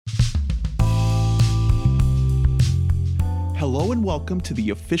Hello and welcome to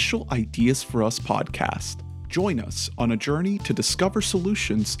the official Ideas for Us podcast. Join us on a journey to discover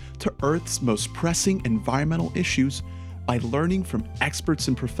solutions to Earth's most pressing environmental issues by learning from experts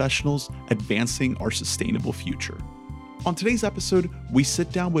and professionals advancing our sustainable future. On today's episode, we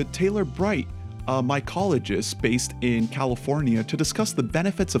sit down with Taylor Bright, a mycologist based in California, to discuss the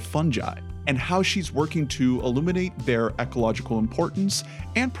benefits of fungi and how she's working to illuminate their ecological importance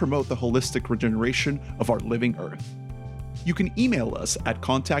and promote the holistic regeneration of our living Earth. You can email us at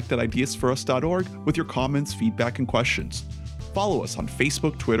contact@ideasforus.org with your comments, feedback, and questions. Follow us on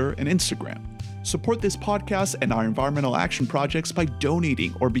Facebook, Twitter, and Instagram. Support this podcast and our environmental action projects by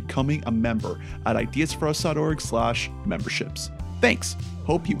donating or becoming a member at ideasforus.org/memberships. Thanks.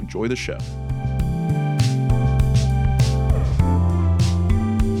 Hope you enjoy the show.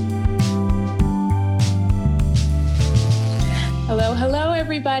 Hello,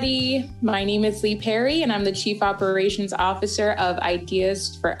 everybody. My name is Lee Perry, and I'm the Chief Operations Officer of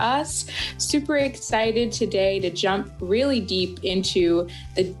Ideas for Us. Super excited today to jump really deep into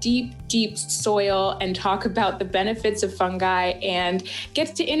the deep soil and talk about the benefits of fungi and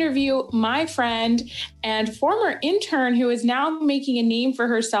get to interview my friend and former intern who is now making a name for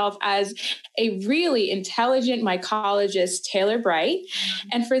herself as a really intelligent mycologist, Taylor Bright.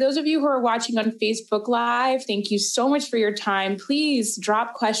 And for those of you who are watching on Facebook Live, thank you so much for your time. Please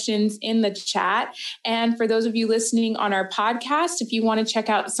drop questions in the chat. And for those of you listening on our podcast, if you want to check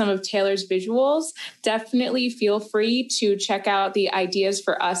out some of Taylor's visuals, definitely feel free to check out the Ideas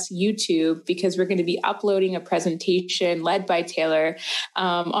for Us YouTube, because we're going to be uploading a presentation led by Taylor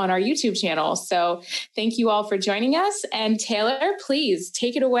on our YouTube channel. So thank you all for joining us. And Taylor, please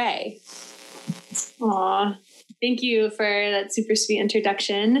take it away. Aw, thank you for that super sweet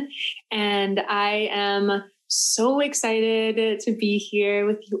introduction. And I am so excited to be here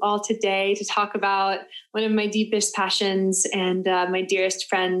with you all today to talk about one of my deepest passions and my dearest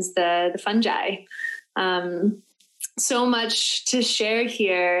friends, the fungi. So much to share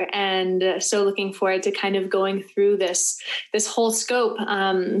here, and so looking forward to kind of going through this whole scope.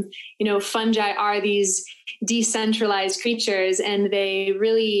 Fungi are these decentralized creatures, and they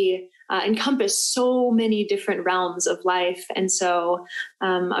really encompass so many different realms of life. And so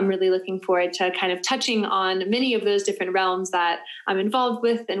I'm really looking forward to kind of touching on many of those different realms that I'm involved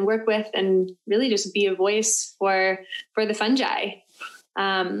with and work with, and really just be a voice for the fungi.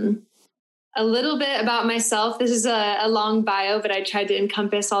 A little bit about myself. This is a long bio, but I tried to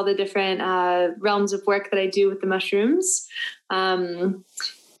encompass all the different realms of work that I do with the mushrooms.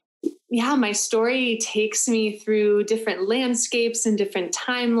 My story takes me through different landscapes and different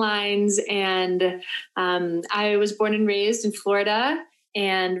timelines. And I was born and raised in Florida,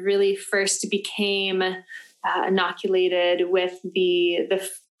 and really first became inoculated with the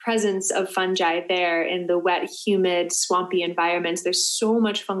presence of fungi there in the wet, humid, swampy environments. There's so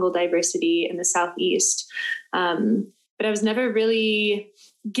much fungal diversity in the Southeast. But I was never really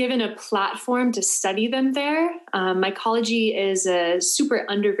given a platform to study them there. Mycology is a super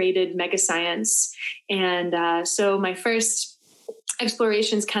underrated megascience. And so my first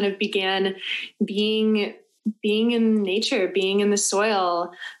explorations kind of began being in nature, being in the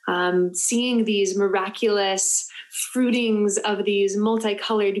soil, seeing these miraculous fruitings of these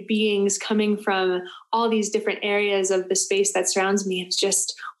multicolored beings coming from all these different areas of the space that surrounds me. It's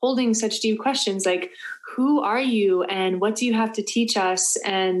just holding such deep questions like, who are you and what do you have to teach us,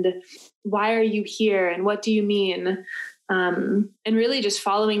 and why are you here and what do you mean? And really just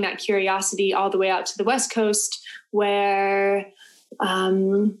following that curiosity all the way out to the West Coast, where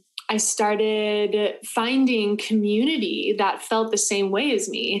I started finding community that felt the same way as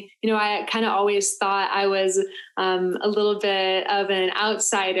me. I kind of always thought I was a little bit of an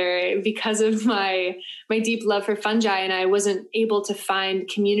outsider because of my deep love for fungi, and I wasn't able to find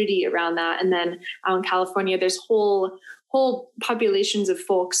community around that. And then out in California, there's whole populations of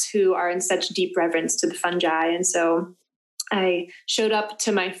folks who are in such deep reverence to the fungi. And so I showed up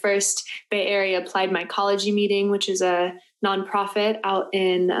to my first Bay Area Applied Mycology meeting, which is a nonprofit out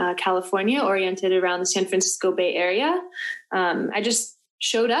in California oriented around the San Francisco Bay Area. I just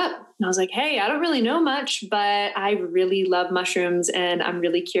showed up and I was like, hey, I don't really know much, but I really love mushrooms and I'm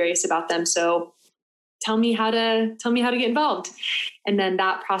really curious about them. So tell me how to get involved. And then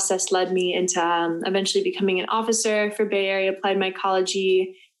that process led me into eventually becoming an officer for Bay Area Applied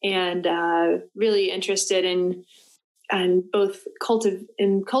Mycology, and really interested in both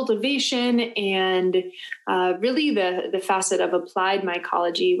cultivation and really the facet of applied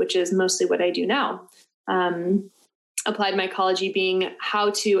mycology, which is mostly what I do now. Applied mycology being how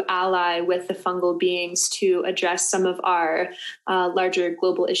to ally with the fungal beings to address some of our larger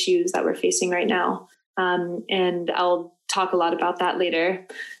global issues that we're facing right now. And I'll talk a lot about that later.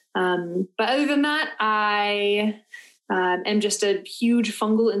 But other than that, I am just a huge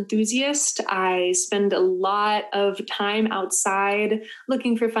fungal enthusiast. I spend a lot of time outside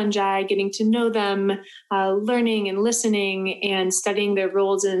looking for fungi, getting to know them, learning and listening and studying their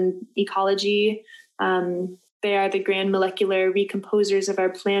roles in ecology. They are the grand molecular recomposers of our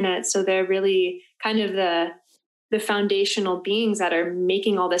planet. So they're really kind of the foundational beings that are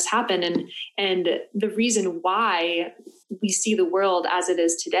making all this happen, and the reason why we see the world as it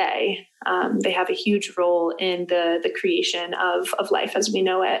is today. They have a huge role in the creation of life as we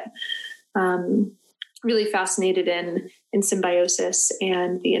know it. Really fascinated in symbiosis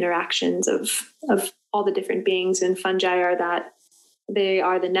and the interactions of all the different beings, and fungi are that. They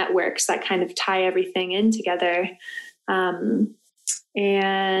are the networks that kind of tie everything in together.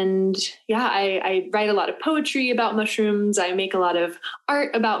 And yeah, I write a lot of poetry about mushrooms. I make a lot of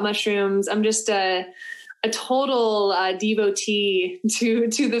art about mushrooms. I'm just a total devotee to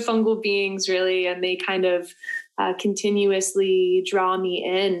the fungal beings, really. And they kind of continuously draw me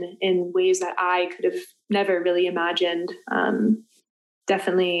in ways that I could have never really imagined.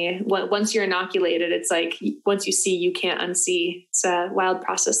 Definitely once you're inoculated, it's like once you see, you can't unsee. It's a wild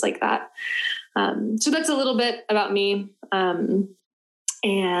process like that. So that's a little bit about me.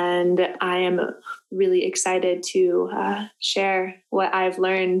 And I am really excited to share what I've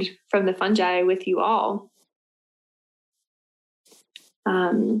learned from the fungi with you all.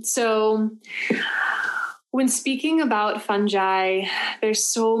 So when speaking about fungi, there's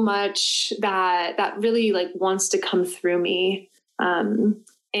so much that really like wants to come through me.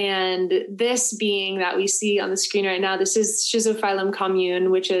 And this being that we see on the screen right now, this is Schizophyllum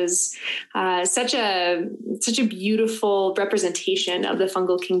commune, which is such a beautiful representation of the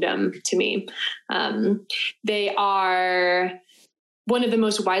fungal kingdom to me. They are one of the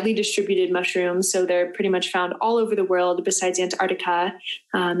most widely distributed mushrooms. So they're pretty much found all over the world besides Antarctica.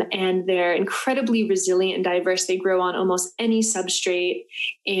 And they're incredibly resilient and diverse. They grow on almost any substrate.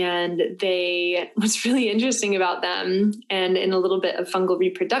 And what's really interesting about them, and in a little bit of fungal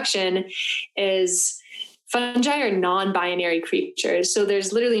reproduction, is fungi are non-binary creatures. So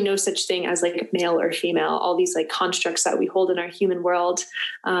there's literally no such thing as like male or female, all these like constructs that we hold in our human world.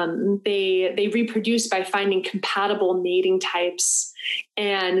 They reproduce by finding compatible mating types.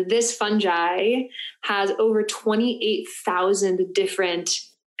 And this fungi has over 28,000 different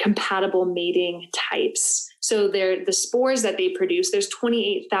compatible mating types. So the spores that they produce, there's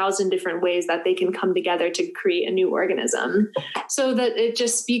 28,000 different ways that they can come together to create a new organism. So that it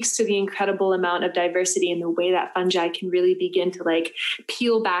just speaks to the incredible amount of diversity in the way that fungi can really begin to like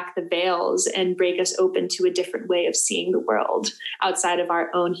peel back the veils and break us open to a different way of seeing the world outside of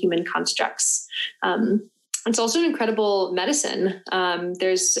our own human constructs. It's also an incredible medicine.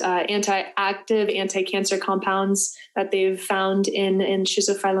 There's active anti-cancer compounds that they've found in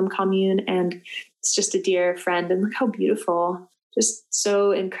Schizophyllum commune, and it's just a dear friend. And look how beautiful, just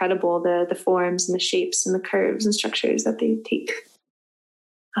so incredible, the forms and the shapes and the curves and structures that they take.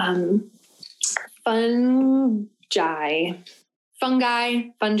 Fungi.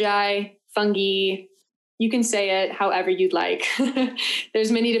 You can say it however you'd like.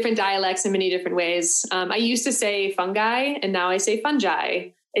 There's many different dialects and many different ways. I used to say fungi, and now I say fungi.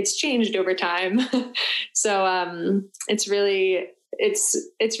 It's changed over time. So it's really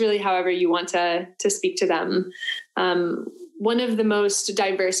however you want to speak to them. One of the most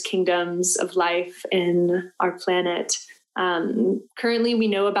diverse kingdoms of life in our planet. Currently, we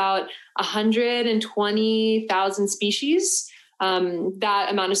know about 120,000 species. That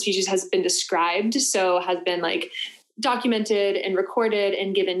amount of species has been described, so has been like documented and recorded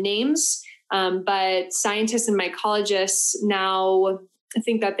and given names. But scientists and mycologists now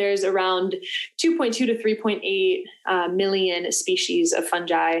think that there's around 2.2 to 3.8 million species of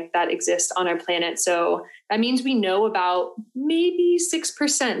fungi that exist on our planet. So that means we know about maybe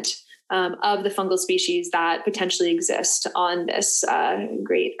 6% of the fungal species that potentially exist on this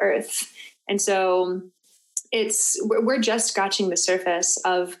great Earth. And so we're just scratching the surface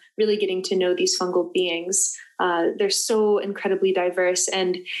of really getting to know these fungal beings. They're so incredibly diverse.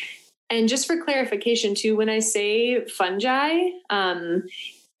 And just for clarification too, when I say fungi,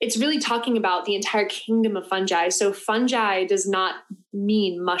 it's really talking about the entire kingdom of fungi. So fungi does not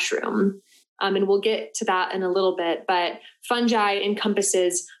mean mushroom. And we'll get to that in a little bit, but fungi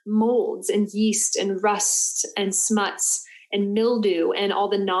encompasses molds and yeast and rust and smuts and mildew and all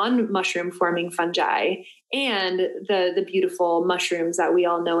the non-mushroom forming fungi and the beautiful mushrooms that we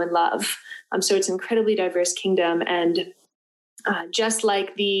all know and love. So it's an incredibly diverse kingdom. And just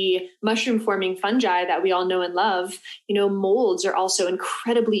like the mushroom forming fungi that we all know and love, molds are also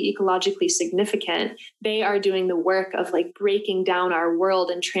incredibly ecologically significant. They are doing the work of like breaking down our world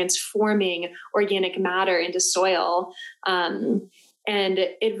and transforming organic matter into soil. And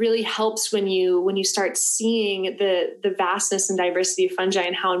it really helps when you start seeing the vastness and diversity of fungi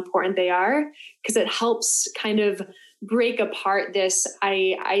and how important they are, because it helps kind of break apart this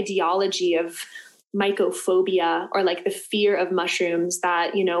ideology of mycophobia, or like the fear of mushrooms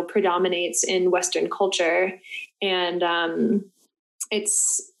that, predominates in Western culture. And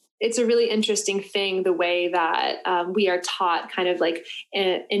it's a really interesting thing, the way that we are taught, kind of like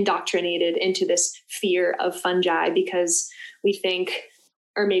indoctrinated into this fear of fungi, because we think,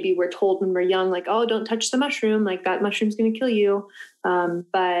 or maybe we're told when we're young, like, oh, don't touch the mushroom, like that mushroom's going to kill you.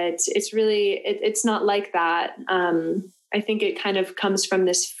 But it's really, it's not like that. I think it kind of comes from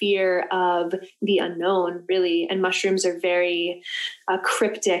this fear of the unknown, really. And mushrooms are very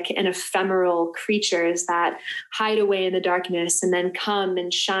cryptic and ephemeral creatures that hide away in the darkness and then come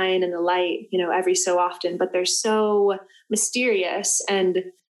and shine in the light, every so often. But they're so mysterious. And,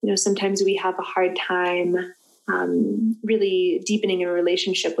 sometimes we have a hard time really deepening a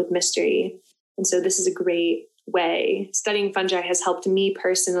relationship with mystery. And so this is a great way. Studying fungi has helped me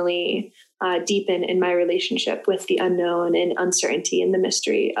personally deepen in my relationship with the unknown and uncertainty and the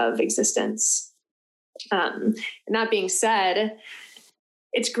mystery of existence. And that being said,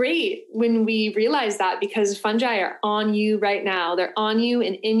 it's great when we realize that, because fungi are on you right now. They're on you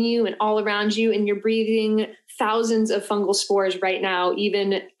and in you and all around you, and you're breathing thousands of fungal spores right now.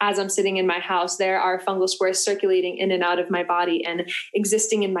 Even as I'm sitting in my house, there are fungal spores circulating in and out of my body and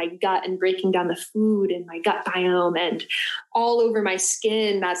existing in my gut and breaking down the food in my gut biome and all over my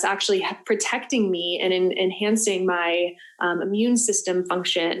skin. That's actually protecting me and enhancing my immune system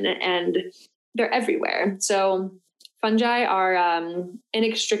function. And they're everywhere. So fungi are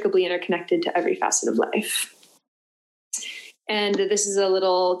inextricably interconnected to every facet of life. And this is a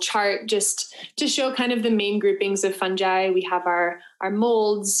little chart just to show kind of the main groupings of fungi. We have our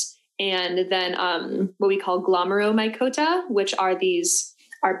molds, and then what we call glomeromycota, which are these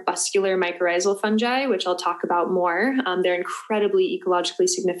arbuscular mycorrhizal fungi, which I'll talk about more. They're incredibly ecologically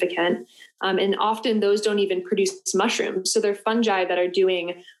significant. And often those don't even produce mushrooms. So they're fungi that are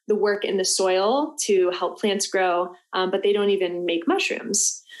doing the work in the soil to help plants grow, but they don't even make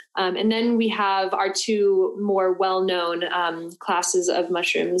mushrooms. And then we have our two more well-known classes of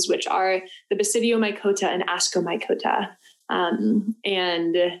mushrooms, which are the Basidiomycota and Ascomycota.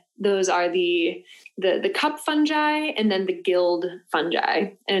 And those are the cup fungi and then the guild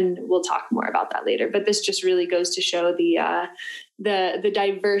fungi. And we'll talk more about that later. But this just really goes to show the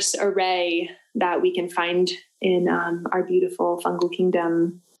diverse array that we can find in our beautiful fungal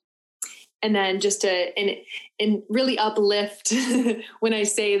kingdom. And then just to and really uplift when I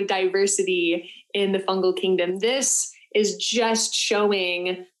say the diversity in the fungal kingdom, this is just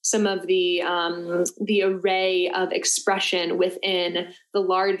showing some of the array of expression within the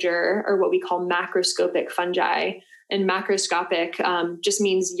larger, or what we call macroscopic fungi. And macroscopic just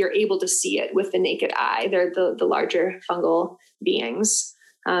means you're able to see it with the naked eye. They're the larger fungal beings.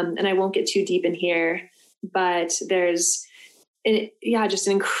 And I won't get too deep in here, but there's just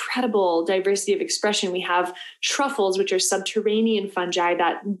an incredible diversity of expression. We have truffles, which are subterranean fungi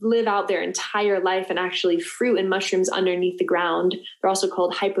that live out their entire life and actually fruit and mushrooms underneath the ground. They're also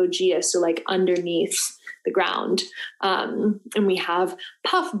called hypogea, so like underneath the ground. And we have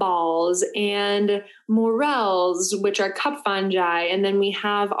puffballs and morels, which are cup fungi. And then we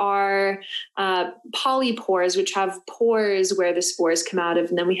have our polypores, which have pores where the spores come out of.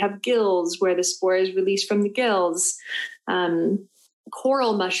 And then we have gills, where the spore is released from the gills.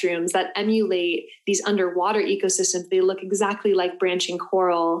 Coral mushrooms that emulate these underwater ecosystems. They look exactly like branching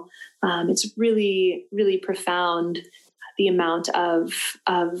coral. It's really, really profound, the amount of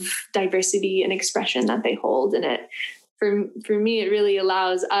diversity and expression that they hold in it. For me, it really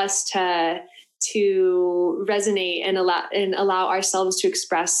allows us to resonate and allow ourselves to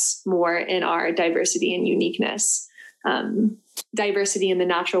express more in our diversity and uniqueness. Diversity in the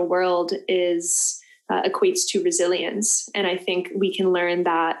natural world equates to resilience. And I think we can learn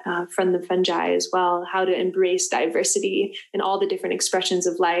that from the fungi as well, how to embrace diversity in all the different expressions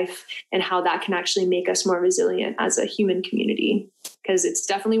of life and how that can actually make us more resilient as a human community. Because it's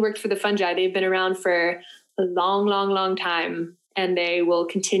definitely worked for the fungi. They've been around for a long, long, long time, and they will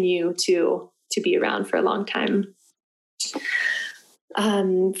continue to be around for a long time.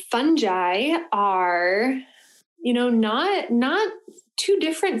 Fungi are, not too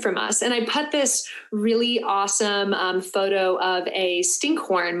different from us. And I put this really awesome photo of a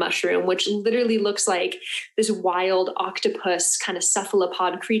stinkhorn mushroom, which literally looks like this wild octopus kind of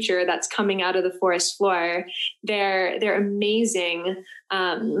cephalopod creature that's coming out of the forest floor. They're amazing.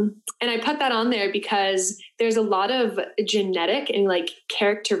 And I put that on there because there's a lot of genetic and like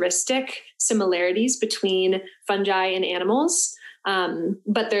characteristic similarities between fungi and animals.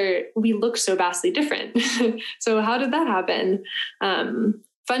 But we look so vastly different. So how did that happen?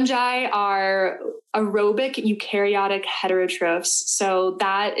 Fungi are aerobic eukaryotic heterotrophs. So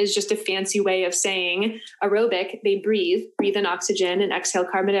that is just a fancy way of saying aerobic. They breathe in oxygen and exhale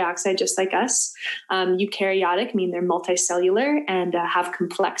carbon dioxide just like us. Eukaryotic mean they're multicellular and have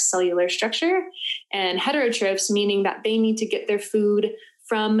complex cellular structure. And heterotrophs meaning that they need to get their food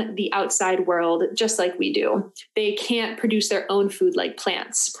from the outside world, just like we do. They can't produce their own food like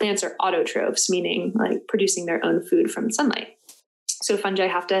plants. Plants are autotrophs, meaning like producing their own food from sunlight. So fungi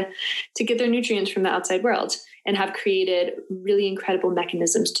have to get their nutrients from the outside world and have created really incredible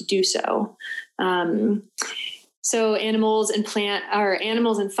mechanisms to do so. So animals and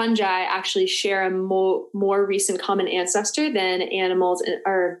fungi actually share a more recent common ancestor than animals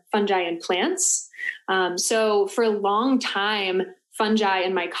or fungi and plants. So for a long time, fungi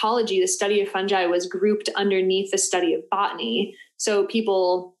and mycology, the study of fungi, was grouped underneath the study of botany. So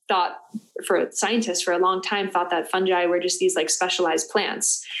scientists for a long time thought that fungi were just these like specialized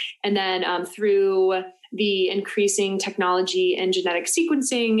plants. And then through the increasing technology and genetic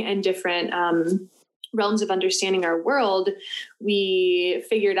sequencing and different realms of understanding our world, we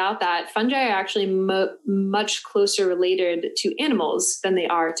figured out that fungi are actually much closer related to animals than they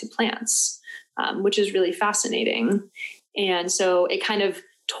are to plants, which is really fascinating. And so it kind of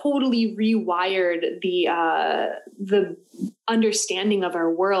totally rewired the understanding of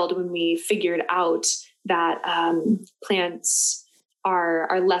our world when we figured out that plants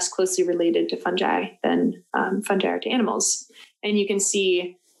are less closely related to fungi than fungi are to animals. And you can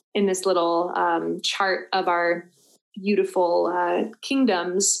see in this little chart of our beautiful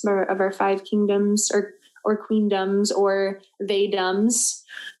kingdoms, of our 5 kingdoms or queendoms or theydoms.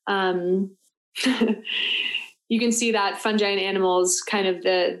 You can see that fungi and animals kind of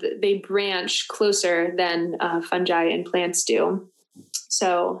they branch closer than fungi and plants do.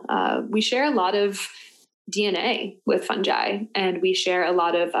 So we share a lot of DNA with fungi, and we share a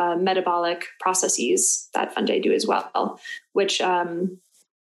lot of metabolic processes that fungi do as well, which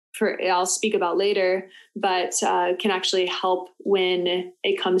I'll speak about later, but can actually help when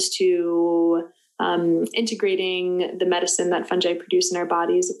it comes to integrating the medicine that fungi produce in our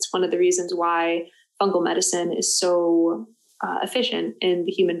bodies. It's one of the reasons why fungal medicine is so efficient in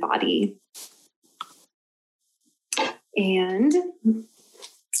the human body. And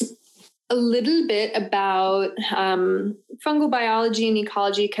a little bit about fungal biology and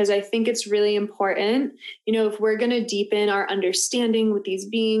ecology, because I think it's really important. If we're going to deepen our understanding with these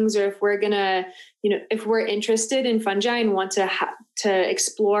beings, or if we're going to, if we're interested in fungi and want to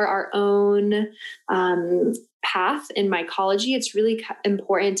explore our own path in mycology, it's really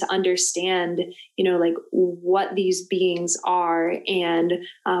important to understand, like what these beings are and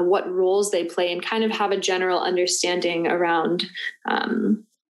what roles they play, and kind of have a general understanding around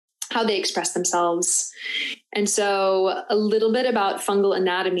how they express themselves. And so a little bit about fungal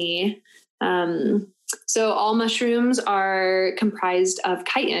anatomy. So all mushrooms are comprised of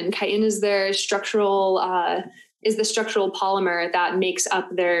chitin. Chitin is the structural polymer that makes up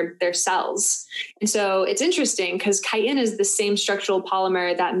their cells. And so it's interesting because chitin is the same structural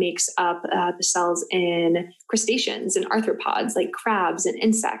polymer that makes up the cells in crustaceans and arthropods like crabs and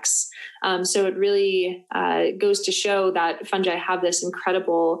insects. So it really goes to show that fungi have this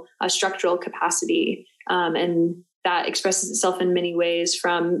incredible structural capacity, and that expresses itself in many ways,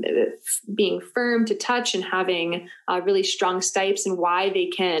 from being firm to touch and having really strong stipes, and why they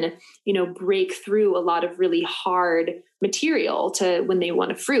can, break through a lot of really hard material to when they want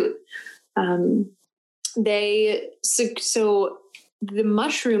to fruit. So the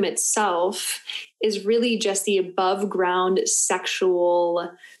mushroom itself is really just the above ground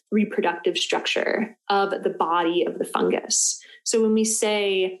sexual reproductive structure of the body of the fungus. So when we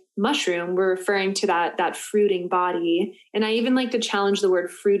say mushroom, we're referring to that fruiting body. And I even like to challenge the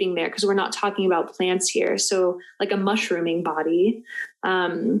word fruiting there, because we're not talking about plants here. So like a mushrooming body.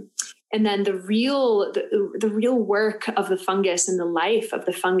 And then the real work of the fungus and the life of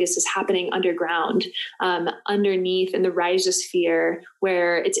the fungus is happening underground, underneath in the rhizosphere,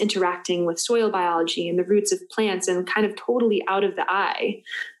 where it's interacting with soil biology and the roots of plants, and kind of totally out of the eye.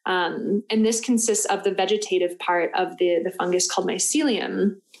 And this consists of the vegetative part of the fungus called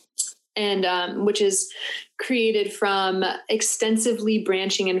mycelium, and which is created from extensively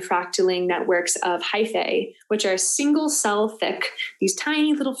branching and fractaling networks of hyphae, which are single cell thick, these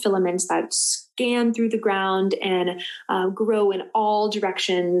tiny little filaments that scan through the ground and grow in all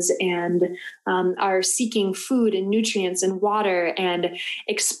directions and are seeking food and nutrients and water and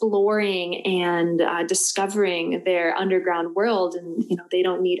exploring and discovering their underground world. And, they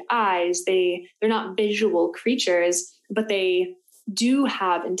don't need eyes. They're not visual creatures, but they do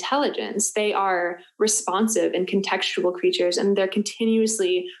have intelligence. They are responsive and contextual creatures, and they're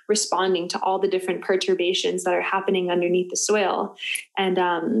continuously responding to all the different perturbations that are happening underneath the soil.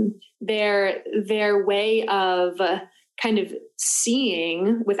 And their way of kind of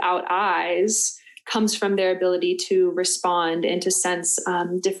seeing without eyes comes from their ability to respond and to sense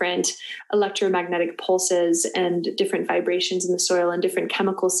different electromagnetic pulses and different vibrations in the soil and different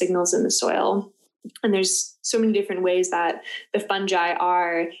chemical signals in the soil. And there's so many different ways that the fungi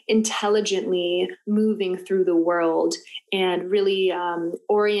are intelligently moving through the world and really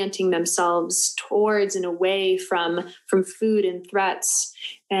orienting themselves towards and away from food and threats.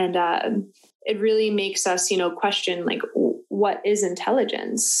 And it really makes us, question, like, what is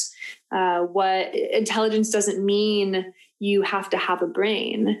intelligence? What intelligence doesn't mean you have to have a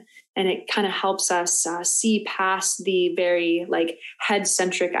brain. And it kind of helps us see past the very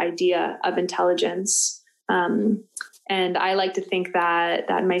head-centric idea of intelligence. And I like to think that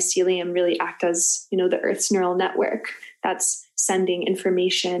mycelium really act as, the Earth's neural network that's sending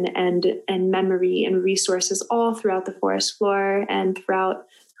information and memory and resources all throughout the forest floor and throughout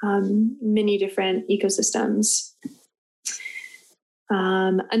many different ecosystems.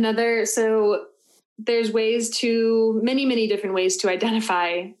 So there's many different ways to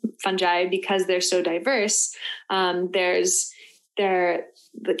identify fungi because they're so diverse. There's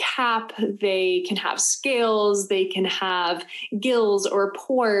the cap, they can have scales, they can have gills or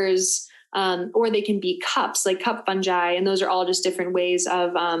pores, or they can be cups, like cup fungi. And those are all just different ways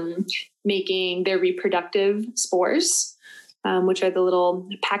of making their reproductive spores. Which are the little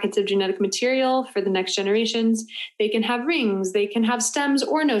packets of genetic material for the next generations. They can have rings, they can have stems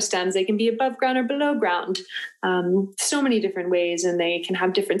or no stems, they can be above ground or below ground. So many different ways, and they can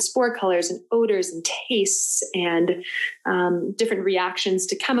have different spore colors and odors and tastes and different reactions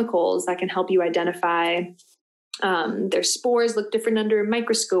to chemicals that can help you identify. Their spores look different under a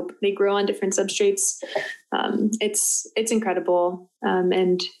microscope. They grow on different substrates. It's incredible.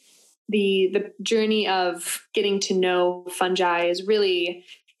 And the journey of getting to know fungi is really,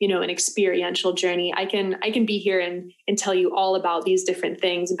 an experiential journey. I can be here and tell you all about these different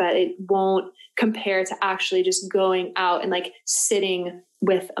things, but it won't compare to actually just going out and sitting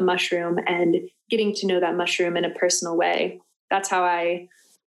with a mushroom and getting to know that mushroom in a personal way. That's how I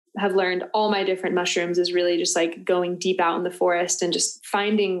have learned all my different mushrooms, is really just going deep out in the forest and just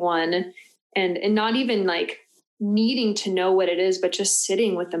finding one and not even needing to know what it is, but just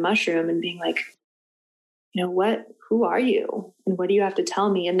sitting with the mushroom and being who are you and what do you have to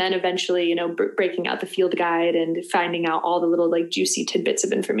tell me? And then eventually, breaking out the field guide and finding out all the little juicy tidbits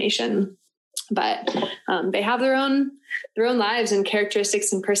of information. But they have their own lives and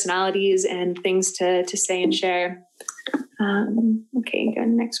characteristics and personalities and things to say and share. Okay, go to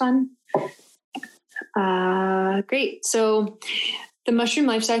the next one. Great. So the mushroom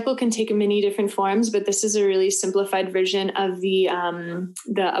life cycle can take many different forms, but this is a really simplified version of the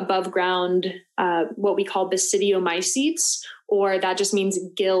above ground, what we call basidiomycetes, or that just means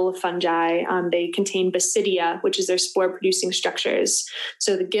gill fungi. They contain basidia, which is their spore producing structures.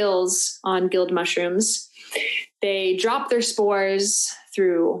 So the gills on gilled mushrooms, they drop their spores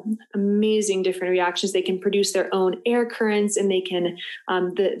through amazing different reactions. They can produce their own air currents, and they can,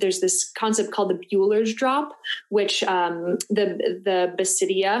 there's this concept called the Buehler's drop, which the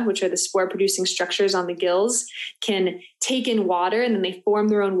basidia, which are the spore producing structures on the gills, can take in water, and then they form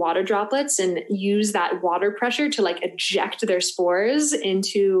their own water droplets and use that water pressure to eject their spores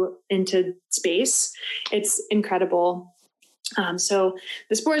into space. It's incredible. So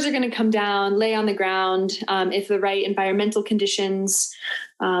the spores are going to come down, lay on the ground. If the right environmental conditions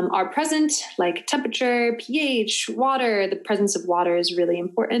are present, like temperature, pH, water, the presence of water is really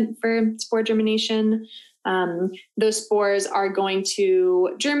important for spore germination. Those spores are going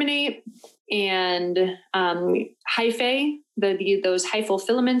to germinate, and hyphae, those hyphal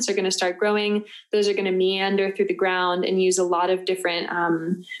filaments are going to start growing. Those are going to meander through the ground and use a lot of different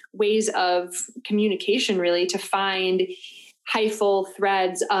ways of communication, really, to find hyphal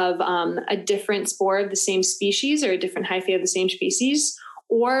threads of a different spore of the same species, or a different hyphae of the same species,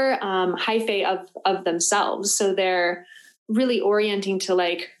 or hyphae of themselves. So they're really orienting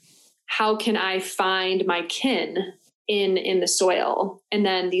to how can I find my kin? in the soil. And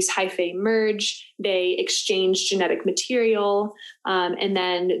then these hyphae merge, they exchange genetic material, and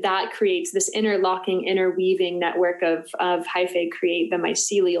then that creates this interlocking, interweaving network of hyphae create the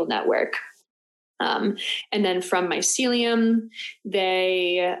mycelial network. And then from mycelium,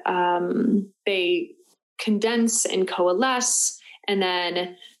 they condense and coalesce, and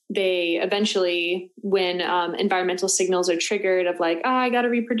then they eventually, when environmental signals are triggered of like, I got to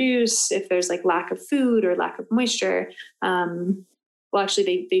reproduce, if there's like lack of food or lack of moisture, well,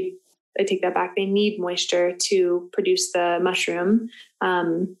 actually, I take that back. They need moisture to produce the mushroom,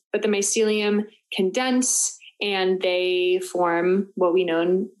 but the mycelium condense and they form what we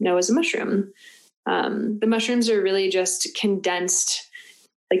know as a mushroom. The mushrooms are really just condensed,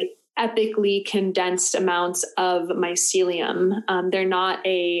 like epically condensed amounts of mycelium. They're not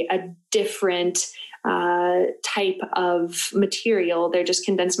a different type of material. They're just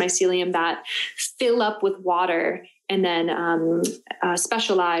condensed mycelium that fill up with water and then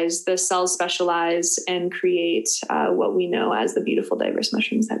specialize, the cells specialize and create what we know as the beautiful diverse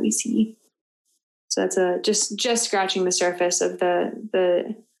mushrooms that we see. So that's just scratching the surface of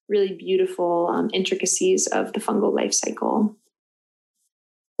the really beautiful intricacies of the fungal life cycle.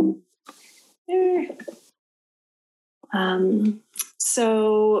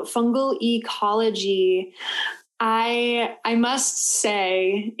 So fungal ecology, I must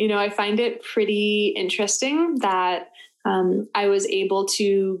say, I find it pretty interesting that I was able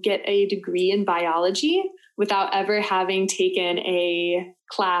to get a degree in biology without ever having taken a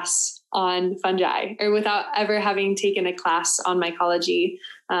class on fungi or without ever having taken a class on mycology.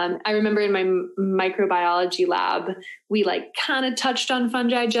 I remember in my microbiology lab, we kind of touched on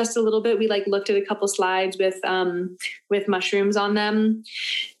fungi just a little bit. We looked at a couple slides with mushrooms on them,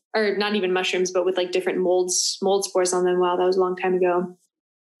 or not even mushrooms, but with different mold spores on them. Wow, that was a long time ago.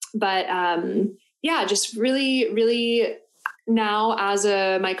 But just really, really now as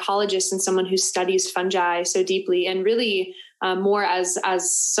a mycologist and someone who studies fungi so deeply, and really more as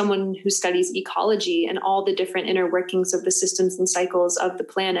someone who studies ecology and all the different inner workings of the systems and cycles of the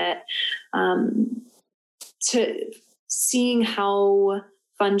planet, to seeing how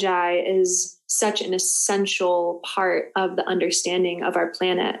fungi is such an essential part of the understanding of our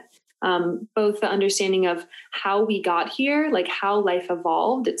planet. Both the understanding of how we got here, how life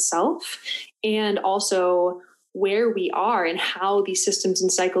evolved itself, and also where we are and how these systems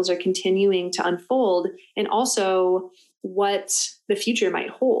and cycles are continuing to unfold, and also what the future might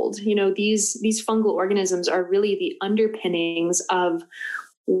hold. These fungal organisms are really the underpinnings of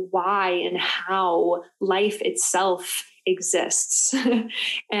why and how life itself exists.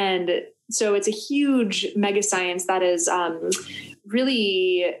 And so it's a huge mega science that is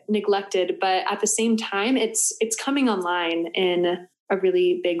really neglected, but at the same time, it's coming online in a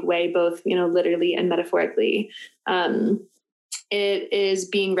really big way, both, literally and metaphorically. It is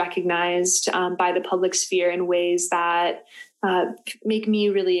being recognized by the public sphere in ways that make me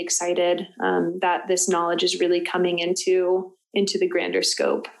really excited that this knowledge is really coming into the grander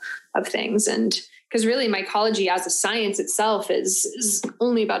scope of things. And because really mycology as a science itself is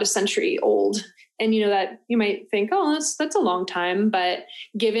only about a century old. And that you might think, oh, that's a long time, but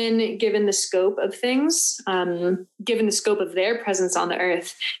given the scope of things, given the scope of their presence on the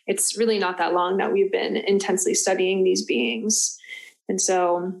earth, it's really not that long that we've been intensely studying these beings. And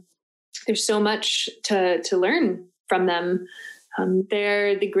so there's so much to learn from them.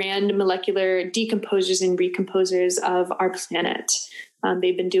 They're the grand molecular decomposers and recomposers of our planet.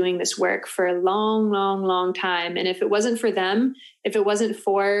 They've been doing this work for a long, long, long time. And if it wasn't for them, if it wasn't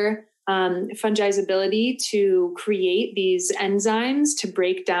for fungi's ability to create these enzymes to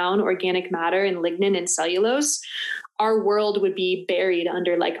break down organic matter and lignin and cellulose, our world would be buried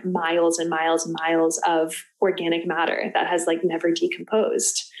under miles and miles and miles of organic matter that has never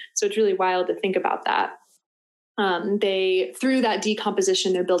decomposed. So it's really wild to think about that. Through that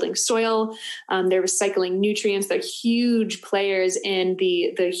decomposition, they're building soil, they're recycling nutrients, they're huge players in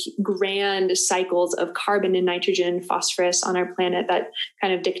the grand cycles of carbon and nitrogen and phosphorus on our planet that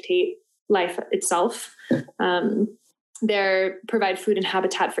kind of dictate life itself. They provide food and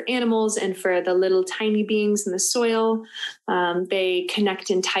habitat for animals and for the little tiny beings in the soil. They connect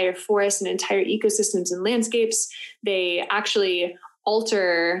entire forests and entire ecosystems and landscapes. They actually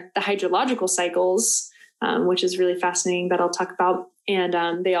alter the hydrological cycles, which is really fascinating that I'll talk about.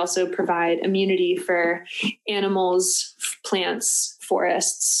 And they also provide immunity for animals, plants,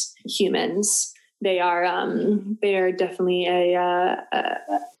 forests, humans. They are definitely a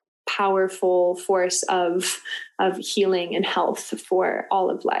powerful force of healing and health for all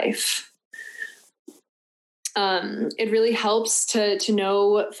of life. It really helps to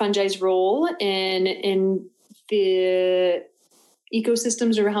know fungi's role in the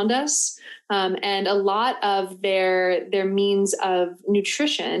ecosystems around us. And a lot of their means of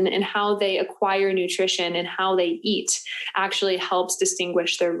nutrition and how they acquire nutrition and how they eat actually helps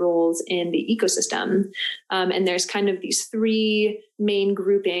distinguish their roles in the ecosystem. And there's kind of these three main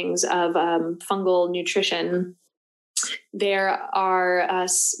groupings of fungal nutrition. There are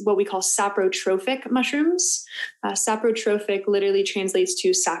what we call saprotrophic mushrooms. Saprotrophic literally translates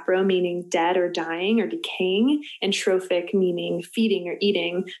to sapro, meaning dead or dying or decaying, and trophic, meaning feeding or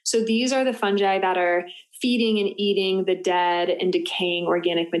eating. So these are the fungi that are feeding and eating the dead and decaying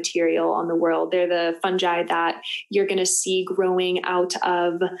organic material on the world. They're the fungi that you're going to see growing out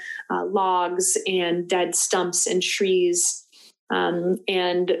of logs and dead stumps and trees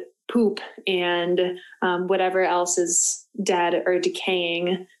and poop and whatever else is dead or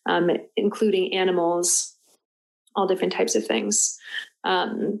decaying, including animals, all different types of things.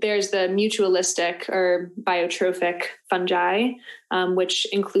 There's the mutualistic or biotrophic fungi, which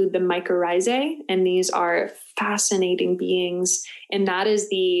include the mycorrhizae, and these are fascinating beings. And that is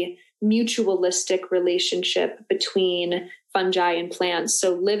the mutualistic relationship between fungi and plants.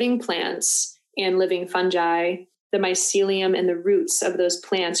 So living plants and living fungi, the mycelium and the roots of those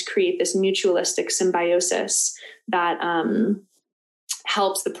plants create this mutualistic symbiosis that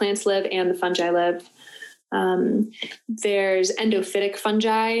helps the plants live and the fungi live. There's endophytic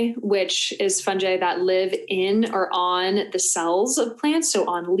fungi, which is fungi that live in or on the cells of plants, so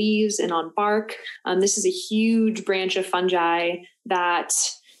on leaves and on bark. This is a huge branch of fungi that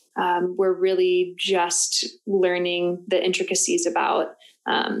we're really just learning the intricacies about,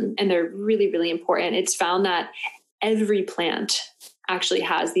 and they're really, really important. It's found that every plant actually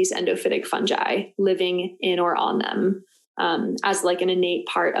has these endophytic fungi living in or on them as like an innate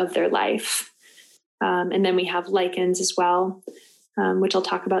part of their life. And then we have lichens as well, which I'll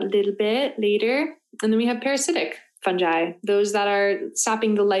talk about a little bit later. And then we have parasitic fungi, those that are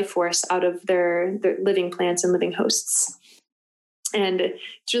sapping the life force out of their living plants and living hosts. And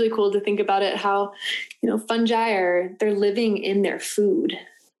it's really cool to think about it, how, fungi they're living in their food.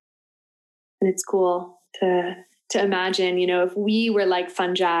 And it's cool to imagine, if we were like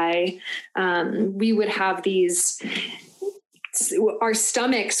fungi, we would have our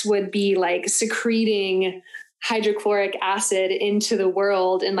stomachs would be like secreting hydrochloric acid into the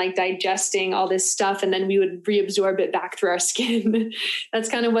world and like digesting all this stuff. And then we would reabsorb it back through our skin. That's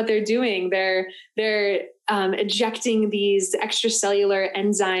kind of what they're doing. They're ejecting these extracellular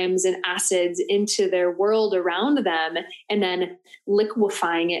enzymes and acids into their world around them, and then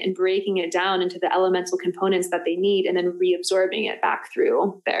liquefying it and breaking it down into the elemental components that they need, and then reabsorbing it back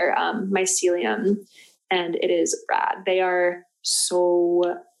through their mycelium. And it is rad. They are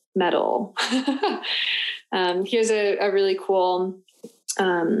so metal. Here's a really cool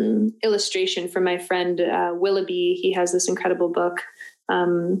illustration from my friend Willoughby. He has this incredible book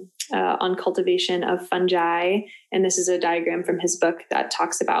on cultivation of fungi, and this is a diagram from his book that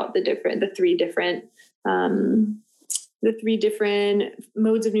talks about the three different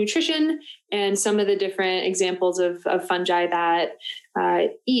modes of nutrition and some of the different examples of fungi that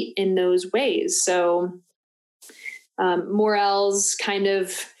eat in those ways. So Morell's kind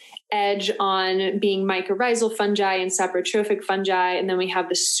of edge on being mycorrhizal fungi and saprotrophic fungi. And then we have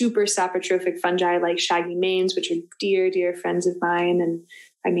the super saprotrophic fungi like shaggy manes, which are dear, dear friends of mine, and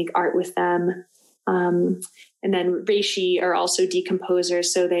I make art with them. And then reishi are also decomposers.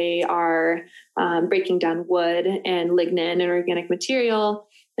 So they are breaking down wood and lignin and organic material.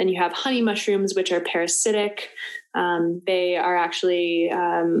 Then you have honey mushrooms, which are parasitic. They are actually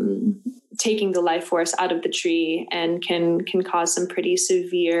taking the life force out of the tree and can cause some pretty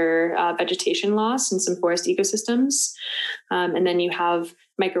severe vegetation loss in some forest ecosystems. And then you have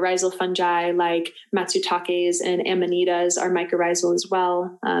mycorrhizal fungi like matsutakes and amanitas are mycorrhizal as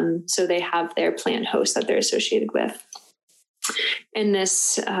well. So they have their plant host that they're associated with. And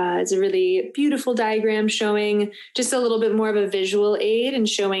this is a really beautiful diagram showing just a little bit more of a visual aid and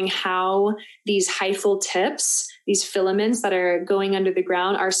showing how these hyphal tips, these filaments that are going under the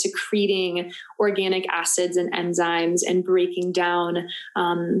ground, are secreting organic acids and enzymes and breaking down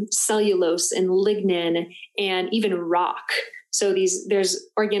cellulose and lignin and even rock. So there's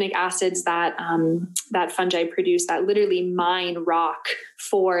organic acids that fungi produce that literally mine rock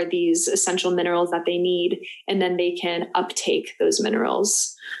for these essential minerals that they need, and then they can uptake those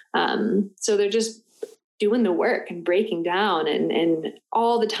minerals. So they're just doing the work and breaking down and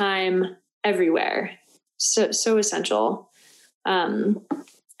all the time, everywhere. So essential.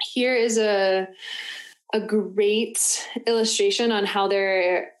 Here is a great illustration on how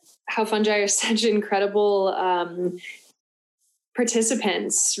fungi are such incredible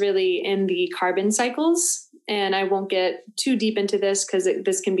participants really in the carbon cycles And I won't get too deep into this because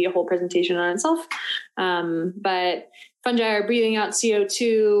this can be a whole presentation on itself. But fungi are breathing out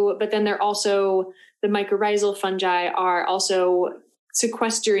CO2, but then they're also, the mycorrhizal fungi are also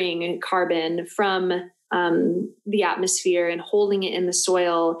sequestering carbon from the atmosphere and holding it in the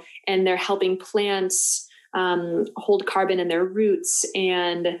soil. And they're helping plants hold carbon in their roots.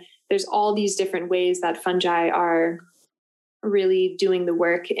 And there's all these different ways that fungi are really doing the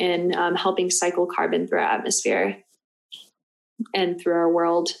work in helping cycle carbon through our atmosphere and through our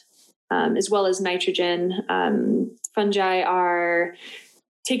world, as well as nitrogen. Fungi are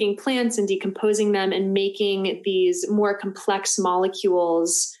taking plants and decomposing them and making these more complex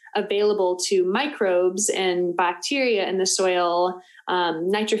molecules available to microbes and bacteria in the soil,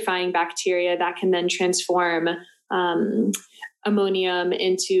 nitrifying bacteria that can then transform ammonium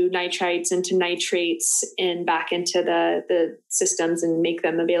into nitrites, into nitrates, and back into the systems and make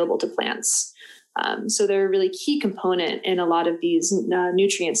them available to plants. So they're a really key component in a lot of these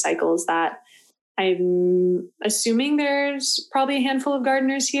nutrient cycles that I'm assuming there's probably a handful of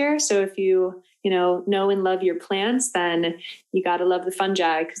gardeners here. So if you know and love your plants, then you got to love the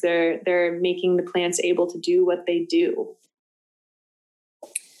fungi because they're making the plants able to do what they do.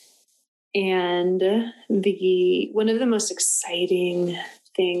 And one of the most exciting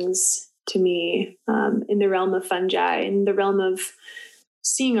things to me in the realm of fungi, in the realm of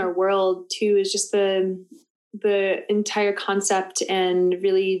seeing our world too, is just the entire concept and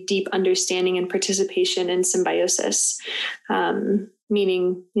really deep understanding and participation in symbiosis,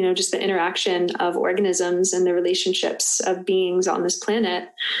 meaning, just the interaction of organisms and the relationships of beings on this planet.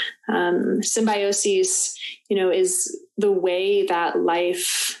 Symbiosis, is the way that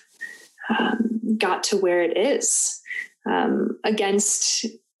life got to where it is,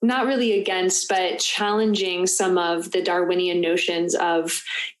 not really against, but challenging some of the Darwinian notions of,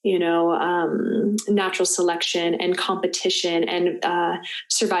 natural selection and competition and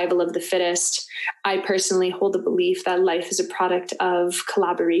survival of the fittest. I personally hold the belief that life is a product of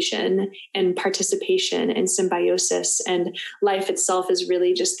collaboration and participation and symbiosis, and life itself is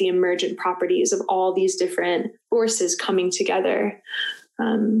really just the emergent properties of all these different forces coming together.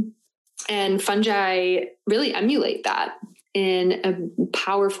 And fungi really emulate that in a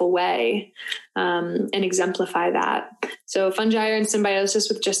powerful way and exemplify that. So fungi are in symbiosis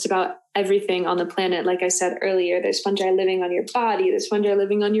with just about everything on the planet. Like I said earlier, there's fungi living on your body. There's fungi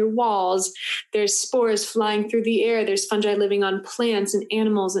living on your walls. There's spores flying through the air. There's fungi living on plants and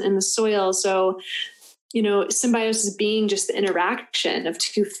animals and in the soil. So, symbiosis being just the interaction of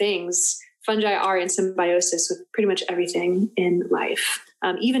two things. Fungi are in symbiosis with pretty much everything in life.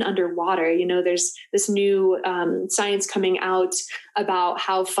 Even underwater, there's this new science coming out about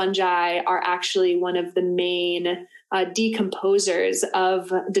how fungi are actually one of the main decomposers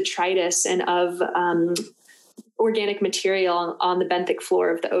of detritus and of organic material on the benthic floor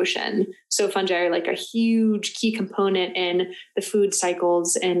of the ocean. So fungi are like a huge key component in the food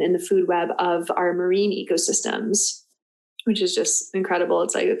cycles and in the food web of our marine ecosystems, which is just incredible.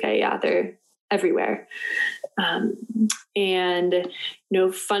 It's like, okay, yeah, they're everywhere. And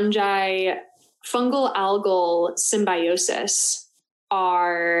fungal algal symbiosis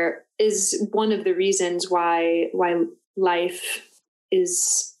is one of the reasons why life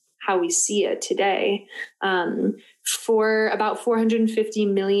is how we see it today. For about 450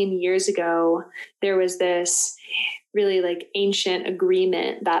 million years ago, there was this really ancient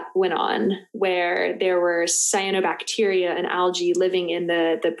agreement that went on where there were cyanobacteria and algae living in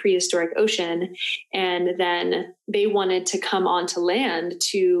the prehistoric ocean. And then they wanted to come onto land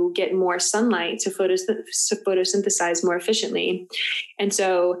to get more sunlight to photosynthesize more efficiently. And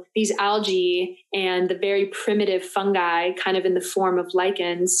so these algae and the very primitive fungi, kind of in the form of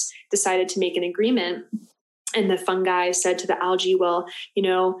lichens, decided to make an agreement. And the fungi said to the algae, well,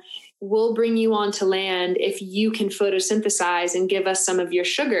 we'll bring you onto land if you can photosynthesize and give us some of your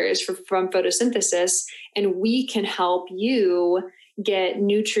sugars from photosynthesis, and we can help you get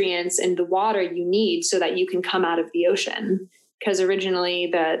nutrients in the water you need so that you can come out of the ocean. Because originally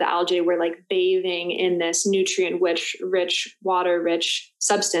the algae were bathing in this nutrient-rich, water-rich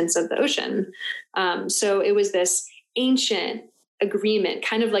substance of the ocean. So it was this ancient agreement,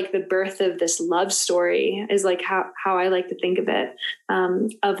 kind of like the birth of this love story, is how I like to think of it,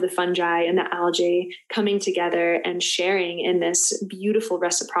 of the fungi and the algae coming together and sharing in this beautiful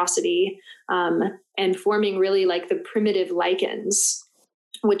reciprocity, and forming really the primitive lichens,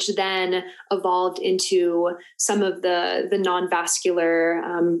 which then evolved into some of the non-vascular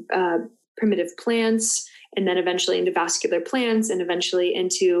primitive plants, and then eventually into vascular plants, and eventually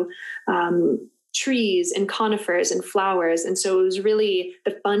into trees and conifers and flowers. And so it was really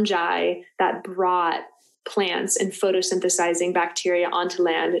the fungi that brought plants and photosynthesizing bacteria onto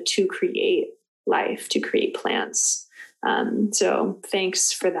land to create life, to create plants. So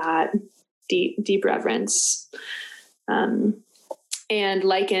thanks for that deep reverence. And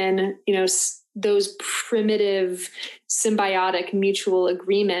lichen, those primitive symbiotic mutual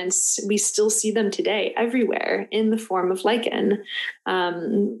agreements, we still see them today everywhere in the form of lichen.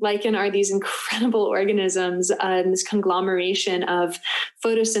 Lichen are these incredible organisms, this conglomeration of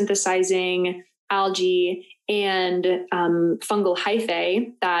photosynthesizing algae and fungal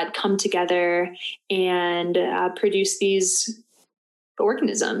hyphae that come together and produce these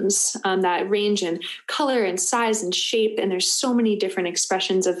organisms that range in color and size and shape. And there's so many different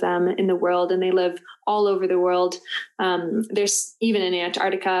expressions of them in the world, and they live all over the world. There's even in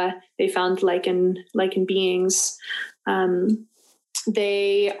Antarctica, they found lichen beings.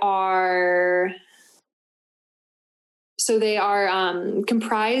 They are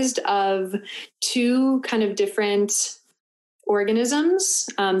comprised of two kind of different organisms,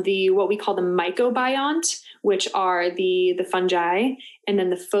 what we call the mycobiont, which are the fungi, and then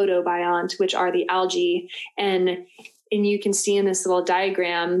the photobiont, which are the algae. And you can see in this little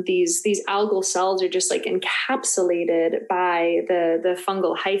diagram, these algal cells are just like encapsulated by the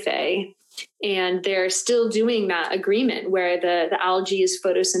fungal hyphae. And they're still doing that agreement where the algae is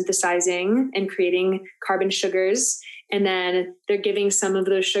photosynthesizing and creating carbon sugars. And then they're giving some of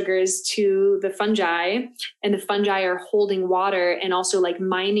those sugars to the fungi, and the fungi are holding water and also like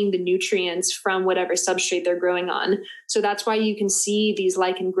mining the nutrients from whatever substrate they're growing on. So that's why you can see these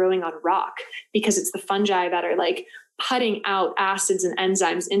lichen growing on rock, because it's the fungi that are like putting out acids and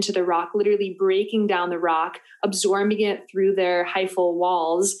enzymes into the rock, literally breaking down the rock, absorbing it through their hyphal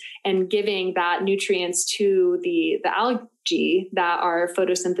walls, and giving that nutrients to the algae that are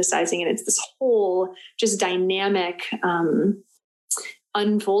photosynthesizing. And it's this whole just dynamic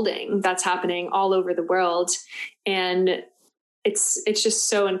unfolding that's happening all over the world. And it's just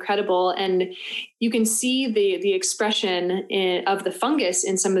so incredible. And you can see the expression of the fungus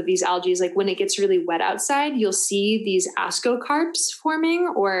in some of these algae. Like when it gets really wet outside, you'll see these ascocarps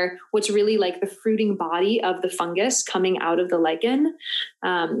forming, or what's really like the fruiting body of the fungus coming out of the lichen.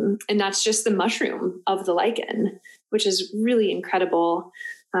 And that's just the mushroom of the lichen, which is really incredible.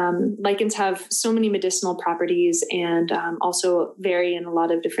 Lichens have so many medicinal properties, and also vary in a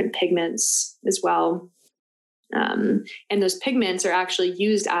lot of different pigments as well. And those pigments are actually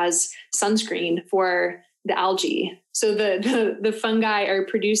used as sunscreen for the algae. So the fungi are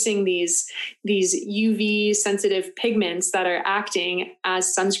producing these UV sensitive pigments that are acting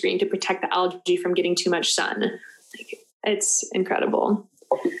as sunscreen to protect the algae from getting too much sun. It's incredible.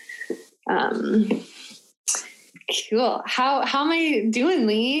 Cool. How am I doing,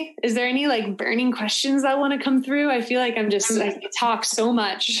 Lee? Is there any like burning questions that want to come through? I feel like I'm just like talk so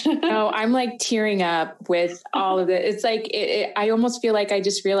much. No, I'm like tearing up with all of it. It's like, I almost feel like I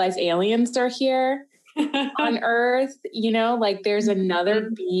just realized aliens are here on Earth, like there's another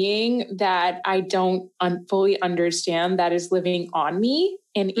being that I don't fully understand that is living on me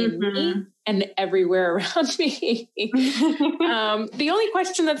and in me and everywhere around me. The only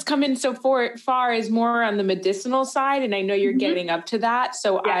question that's come in so far is more on the medicinal side. And I know you're getting up to that.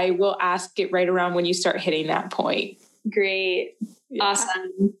 So yeah. I will ask it right around when you start hitting that point. Great. Yeah.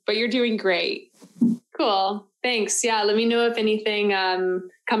 Awesome. But you're doing great. Cool. Thanks. Yeah. Let me know if anything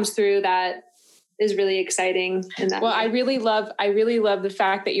comes through that is really exciting. Well, I really love the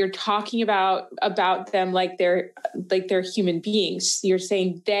fact that you're talking about them like they're human beings. You're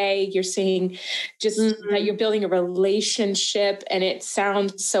saying you're saying just that you're building a relationship, and it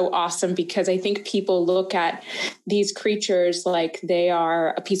sounds so awesome, because I think people look at these creatures like they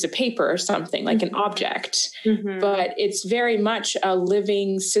are a piece of paper or something, like an object, but it's very much a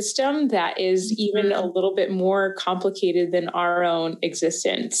living system that is even a little bit more complicated than our own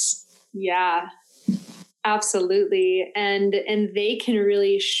existence. Yeah. Absolutely. And they can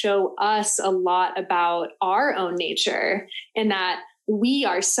really show us a lot about our own nature, and that we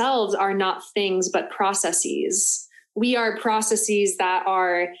ourselves are not things, but processes. We are processes that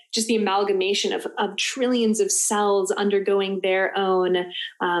are just the amalgamation of trillions of cells undergoing their own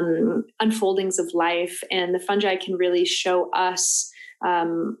unfoldings of life. And the fungi can really show us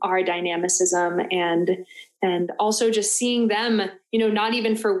our dynamicism, and also just seeing them, not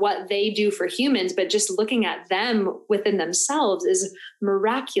even for what they do for humans, but just looking at them within themselves is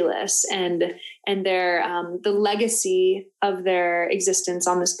miraculous. And their the legacy of their existence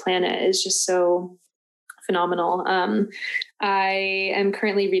on this planet is just so phenomenal. I am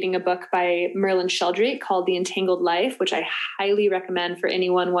currently reading a book by Merlin Sheldrake called The Entangled Life, which I highly recommend for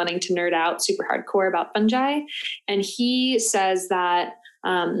anyone wanting to nerd out super hardcore about fungi. And he says that,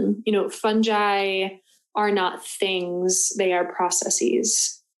 fungi are not things, they are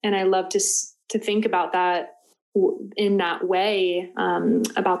processes. And I love to think about that in that way,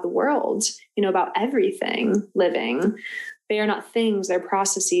 about the world, about everything living. They are not things, they're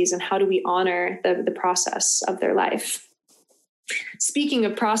processes. And how do we honor the process of their life? Speaking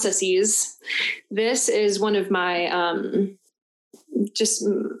of processes, this is one of my,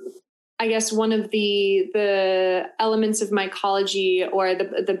 I guess one of the elements of mycology, or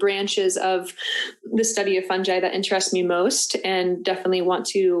the branches of the study of fungi that interest me most, and definitely want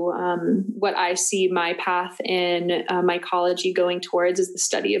to, what I see my path in mycology going towards is the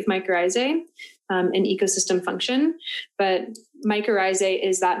study of mycorrhizae and ecosystem function. But mycorrhizae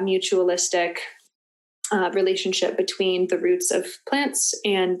is that mutualistic relationship between the roots of plants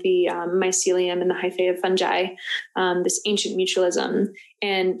and the mycelium and the hyphae of fungi, this ancient mutualism.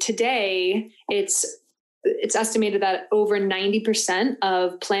 And today it's estimated that over 90%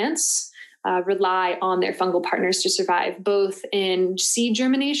 of plants rely on their fungal partners to survive, both in seed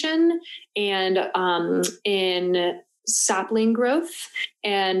germination and in sapling growth,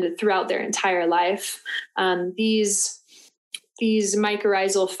 and throughout their entire life. These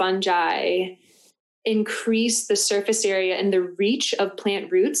mycorrhizal fungi increase the surface area and the reach of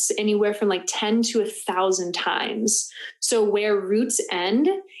plant roots anywhere from like 10 to 1,000 times. So where roots end,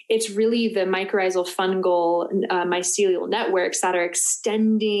 it's really the mycorrhizal fungal mycelial networks that are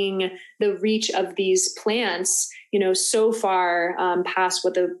extending the reach of these plants, so far past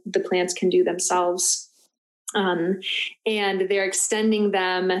what the plants can do themselves. And they're extending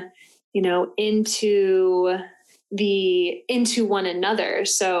them, into one another.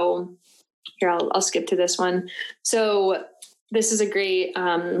 So here, I'll skip to this one. So this is a great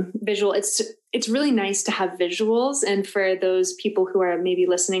visual. It's really nice to have visuals. And for those people who are maybe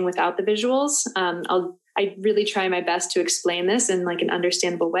listening without the visuals, I really try my best to explain this in like an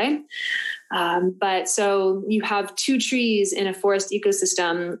understandable way. But so you have two trees in a forest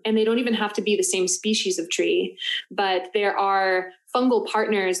ecosystem, and they don't even have to be the same species of tree, but there are fungal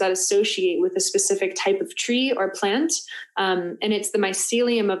partners that associate with a specific type of tree or plant. And it's the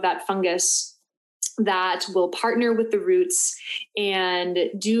mycelium of that fungus that will partner with the roots and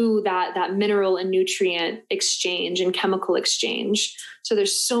do that mineral and nutrient exchange and chemical exchange. So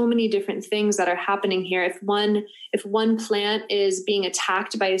there's so many different things that are happening here. If one plant is being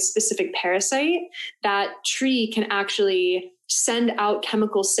attacked by a specific parasite, that tree can actually send out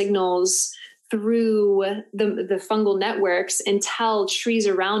chemical signals through the fungal networks and tell trees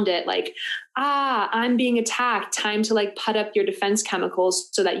around it, like, I'm being attacked, time to like put up your defense chemicals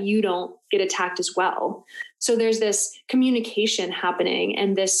so that you don't get attacked as well. So there's this communication happening,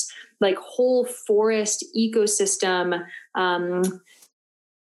 and this like whole forest ecosystem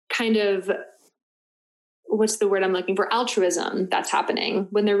kind of, what's the word I'm looking for? Altruism that's happening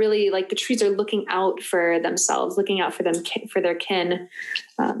when they're really like the trees are looking out for themselves, looking out for them, for their kin.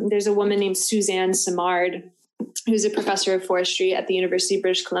 There's a woman named Suzanne Simard, who's a professor of forestry at the University of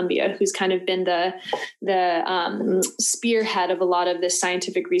British Columbia, who's kind of been the spearhead of a lot of this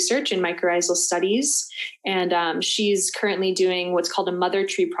scientific research in mycorrhizal studies. And she's currently doing what's called a mother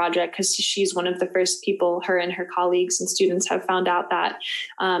tree project, because she's one of the first people, her and her colleagues and students have found out that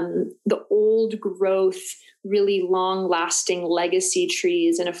the old growth, really long-lasting legacy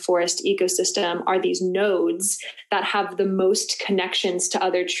trees in a forest ecosystem are these nodes that have the most connections to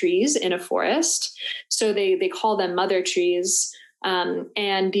other trees in a forest. So they call them mother trees.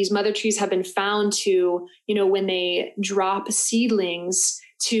 And these mother trees have been found to, when they drop seedlings,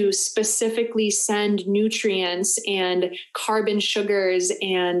 to specifically send nutrients and carbon sugars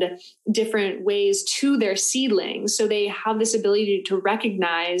and different ways to their seedlings. So they have this ability to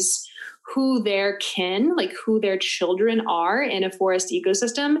recognize who their kin, like who their children are in a forest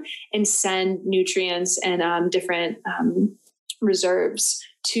ecosystem, and send nutrients and different reserves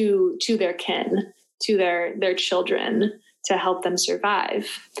to their kin, to their children, to help them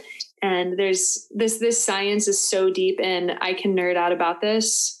survive. And there's this science is so deep, and I can nerd out about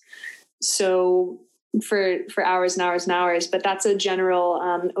this so for hours and hours and hours, but that's a general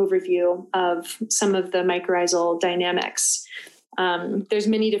overview of some of the mycorrhizal dynamics. There's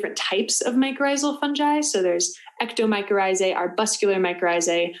many different types of mycorrhizal fungi. So there's ectomycorrhizae, arbuscular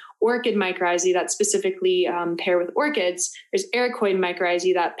mycorrhizae, orchid mycorrhizae that specifically pair with orchids. There's ericoid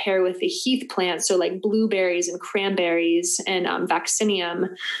mycorrhizae that pair with the heath plants, so like blueberries and cranberries and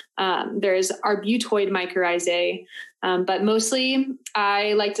vaccinium. There's arbutoid mycorrhizae, but mostly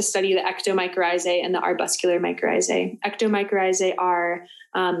I like to study the ectomycorrhizae and the arbuscular mycorrhizae. Ectomycorrhizae are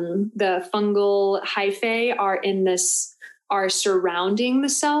the fungal hyphae are surrounding the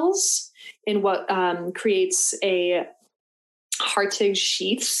cells in what creates a Hartig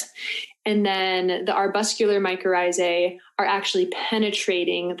sheath. And then the arbuscular mycorrhizae are actually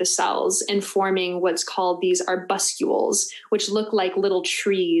penetrating the cells and forming what's called these arbuscules, which look like little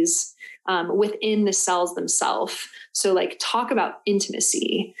trees within the cells themselves. So like, talk about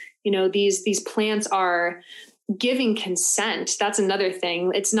intimacy. These plants are giving consent. That's another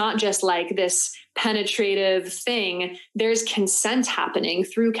thing. It's not just like this penetrative thing. There's consent happening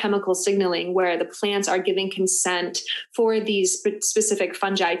through chemical signaling where the plants are giving consent for these specific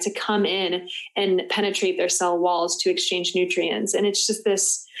fungi to come in and penetrate their cell walls to exchange nutrients. And it's just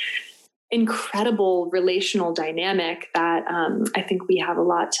this incredible relational dynamic that I think we have a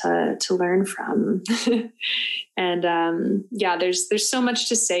lot to learn from. And there's so much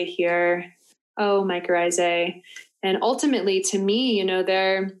to say here. Oh, mycorrhizae. And ultimately, to me,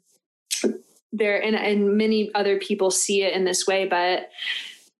 they're and many other people see it in this way, but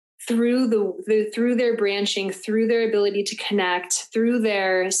through through their branching, through their ability to connect, through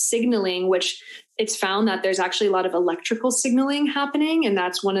their signaling, which it's found that there's actually a lot of electrical signaling happening. And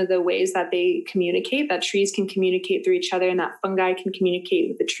that's one of the ways that they communicate, that trees can communicate through each other and that fungi can communicate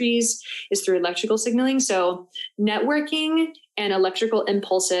with the trees, is through electrical signaling. So networking and electrical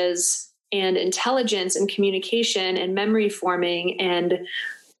impulses and intelligence and communication and memory forming and,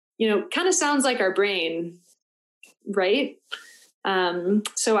 kind of sounds like our brain, right?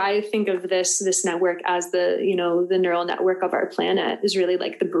 So I think of this network as the neural network of our planet is really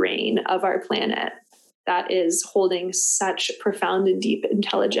like the brain of our planet that is holding such profound and deep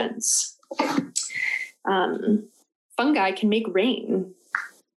intelligence. Fungi can make rain,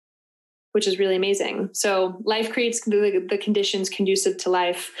 which is really amazing. So life creates the conditions conducive to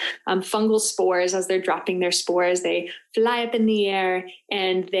life. Fungal spores, as they're dropping their spores, they fly up in the air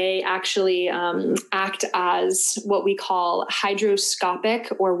and they actually act as what we call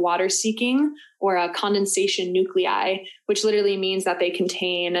hydroscopic or water seeking or a condensation nuclei, which literally means that they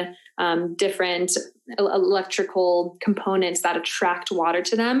contain different electrical components that attract water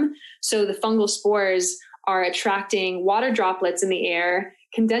to them. So the fungal spores are attracting water droplets in the air,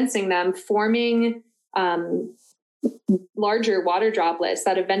 condensing them, forming larger water droplets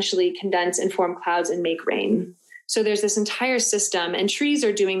that eventually condense and form clouds and make rain. So there's this entire system, and trees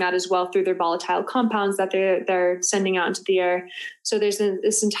are doing that as well through their volatile compounds that they're sending out into the air. So there's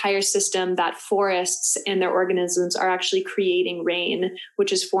this entire system that forests and their organisms are actually creating rain,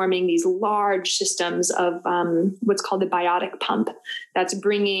 which is forming these large systems of what's called the biotic pump that's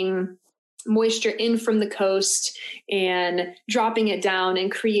bringing moisture in from the coast and dropping it down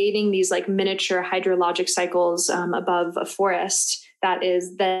and creating these like miniature hydrologic cycles above a forest that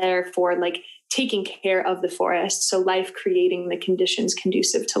is there for like taking care of the forest. So life creating the conditions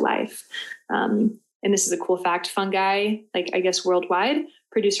conducive to life. And this is a cool fact. Fungi, like I guess worldwide,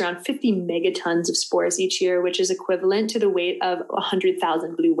 produce around 50 megatons of spores each year, which is equivalent to the weight of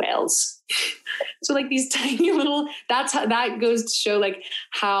 100,000 blue whales. So like these tiny little, that goes to show like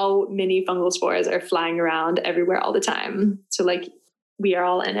how many fungal spores are flying around everywhere all the time. So like we are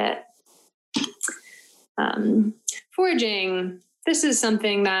all in it. Foraging. This is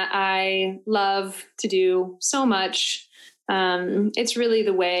something that I love to do so much. It's really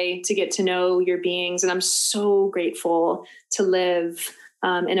the way to get to know your beings. And I'm so grateful to live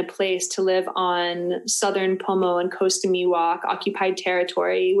in a place, to live on southern Pomo and Costa Miwok occupied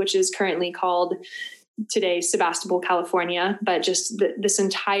territory, which is currently called today Sebastopol, California, but just this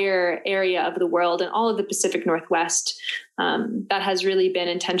entire area of the world and all of the Pacific Northwest that has really been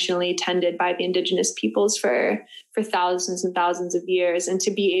intentionally tended by the indigenous peoples for thousands and thousands of years. And to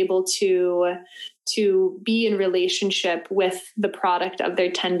be able to be in relationship with the product of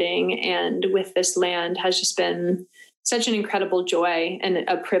their tending and with this land has just been such an incredible joy and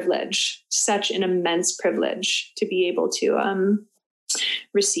a privilege, such an immense privilege to be able to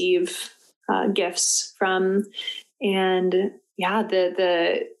receive gifts from. And yeah,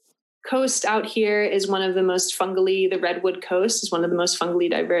 the coast out here is one of the most fungally, the Redwood Coast is one of the most fungally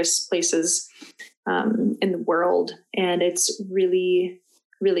diverse places in the world. And it's really,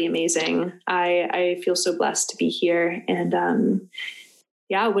 really amazing. I feel so blessed to be here. And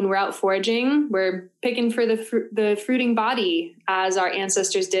when we're out foraging, we're picking for the fruiting body, as our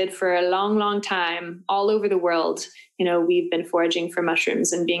ancestors did for a long, long time all over the world. We've been foraging for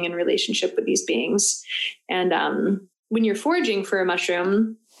mushrooms and being in relationship with these beings. And when you're foraging for a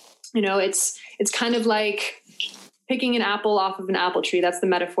mushroom, it's kind of like picking an apple off of an apple tree. That's the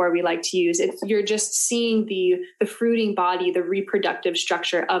metaphor we like to use. You're just seeing the fruiting body, the reproductive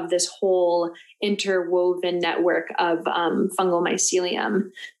structure of this whole interwoven network of fungal mycelium.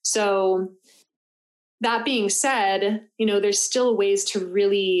 So That being said, there's still ways to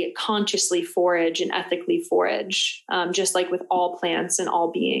really consciously forage and ethically forage, just like with all plants and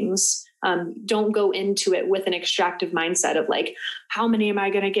all beings. Don't go into it with an extractive mindset of like, how many am I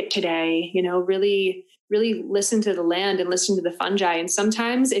going to get today? Really, really listen to the land and listen to the fungi. And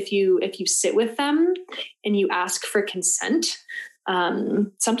sometimes if you sit with them and you ask for consent,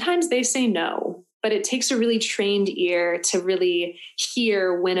 sometimes they say no. But it takes a really trained ear to really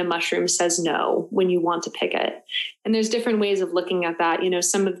hear when a mushroom says no, when you want to pick it. And there's different ways of looking at that.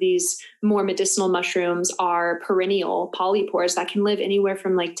 Some of these more medicinal mushrooms are perennial polypores that can live anywhere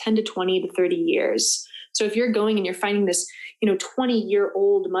from like 10 to 20 to 30 years. So if you're going and you're finding this,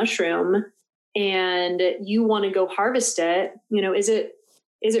 20-year-old mushroom and you want to go harvest it,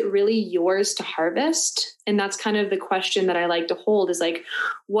 is it really yours to harvest? And that's kind of the question that I like to hold is like,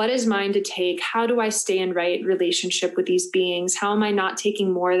 what is mine to take? How do I stay in right relationship with these beings? How am I not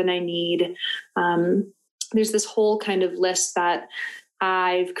taking more than I need? There's this whole kind of list that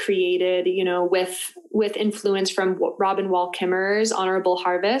I've created, with influence from Robin Wall Kimmerer's Honorable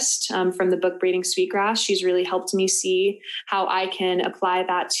Harvest, from the book Braiding Sweetgrass. She's really helped me see how I can apply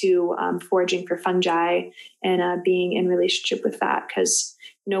that to foraging for fungi and being in relationship with that. Because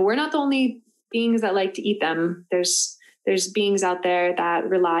we're not the only beings that like to eat them. There's beings out there that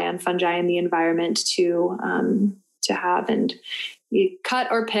rely on fungi and the environment to have, and you cut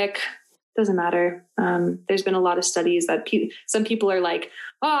or pick, doesn't matter. There's been a lot of studies that some people are like,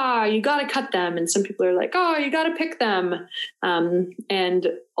 you got to cut them. And some people are like, you got to pick them. And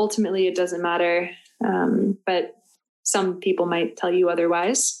ultimately it doesn't matter. But some people might tell you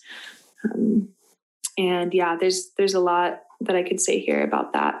otherwise. And yeah, there's a lot that I could say here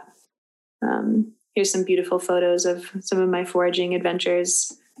about that. Here's some beautiful photos of some of my foraging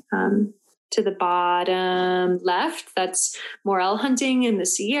adventures. To the bottom left, that's morel hunting in the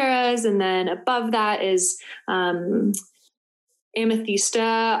Sierras. And then above that is Amethysta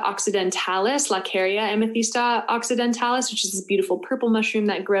occidentalis, Lacaria Amethysta occidentalis, which is this beautiful purple mushroom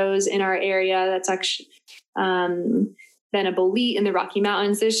that grows in our area. That's actually then a bolete in the Rocky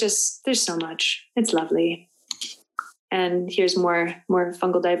Mountains. There's so much. It's lovely. And here's more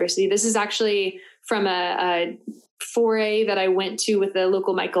fungal diversity. This is actually from a foray that I went to with the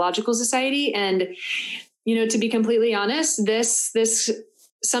local mycological society. And, to be completely honest, this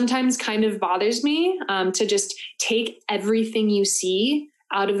sometimes kind of bothers me, to just take everything you see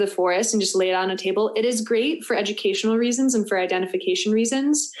out of the forest and just lay it on a table. It is great for educational reasons and for identification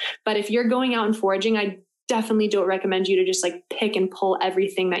reasons. But if you're going out and foraging, I definitely don't recommend you to just like pick and pull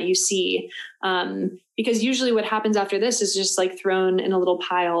everything that you see. Because usually what happens after this is just like thrown in a little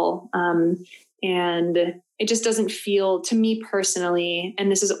pile. And it just doesn't feel, to me personally,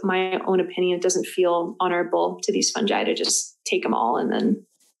 and this is my own opinion, it doesn't feel honorable to these fungi to just take them all and then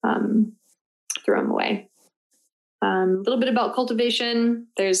throw them away. A little bit about cultivation.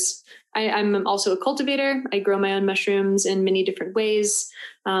 I'm also a cultivator. I grow my own mushrooms in many different ways.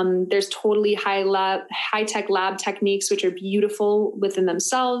 There's totally high-tech lab techniques, which are beautiful within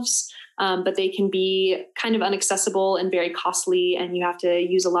themselves. But they can be kind of inaccessible and very costly, and you have to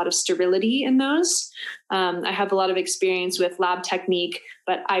use a lot of sterility in those. I have a lot of experience with lab technique,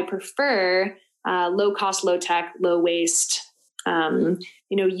 but I prefer low cost, low tech, low waste,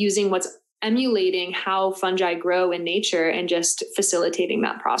 using what's emulating how fungi grow in nature and just facilitating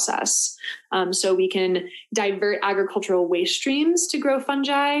that process. So we can divert agricultural waste streams to grow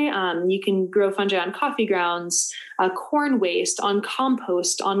fungi. You can grow fungi on coffee grounds, corn waste, on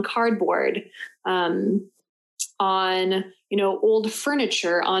compost, on cardboard, on, old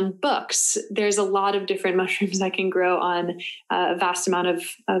furniture, on books. There's a lot of different mushrooms that can grow on a vast amount of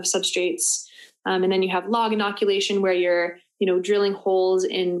substrates. And then you have log inoculation, where you're drilling holes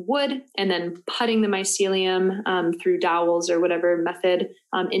in wood and then putting the mycelium through dowels or whatever method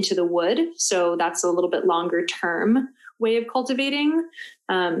into the wood. So that's a little bit longer term way of cultivating.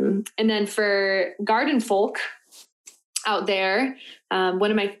 And then for garden folk out there, one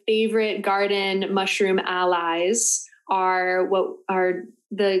of my favorite garden mushroom allies are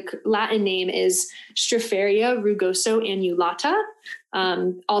the Latin name is Stropharia rugoso annulata,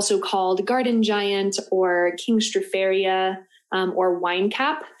 also called garden giant or king Stropharia, or wine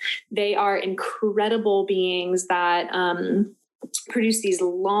cap. They are incredible beings that produce these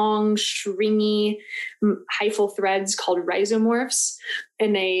long, stringy hyphal threads called rhizomorphs.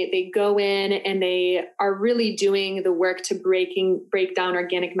 And they go in and they are really doing the work to break down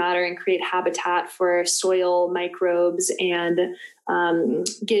organic matter and create habitat for soil microbes and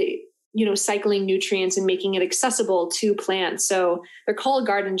cycling nutrients and making it accessible to plants. So they're called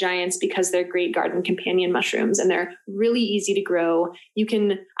garden giants because they're great garden companion mushrooms, and they're really easy to grow.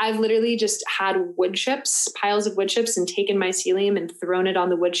 I've literally just had wood chips, piles of wood chips, and taken mycelium and thrown it on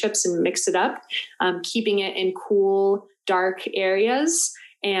the wood chips and mixed it up, keeping it in cool, dark areas.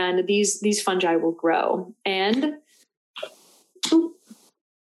 And these fungi will grow, and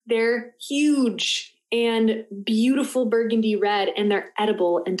they're huge and beautiful burgundy red, and they're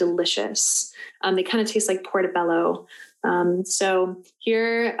edible and delicious. They kind of taste like portobello. So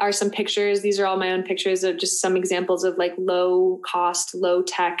here are some pictures. These are all my own pictures of just some examples of like low cost, low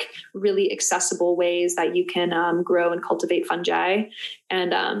tech, really accessible ways that you can grow and cultivate fungi.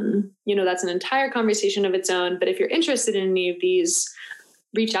 And, that's an entire conversation of its own. But if you're interested in any of these,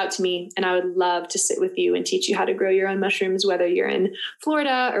 reach out to me, and I would love to sit with you and teach you how to grow your own mushrooms, whether you're in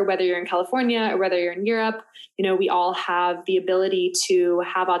Florida or whether you're in California or whether you're in Europe. We all have the ability to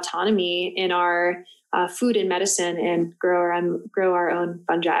have autonomy in our food and medicine and grow our own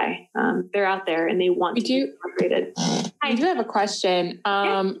fungi. They're out there and they want to be incorporated. I do have a question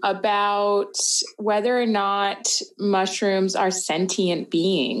about whether or not mushrooms are sentient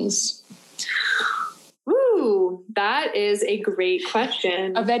beings. Ooh, that is a great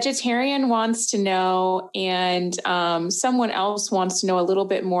question. A vegetarian wants to know, and someone else wants to know a little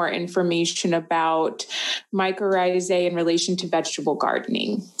bit more information about mycorrhizae in relation to vegetable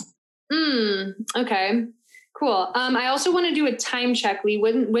gardening. Okay, cool. I also want to do a time check, Lee.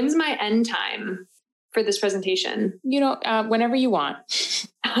 When's my end time for this presentation? Whenever you want.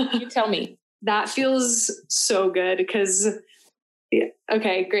 You tell me. That feels so good because... Yeah.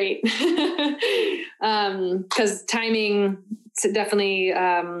 Okay, great. Because timing definitely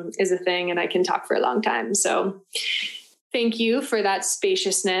is a thing, and I can talk for a long time. So thank you for that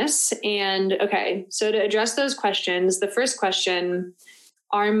spaciousness. And okay, so to address those questions, the first question,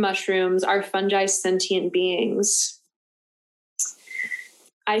 are fungi sentient beings?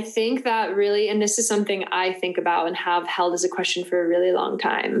 I think that really, and this is something I think about and have held as a question for a really long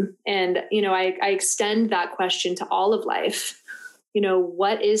time. And, I extend that question to all of life.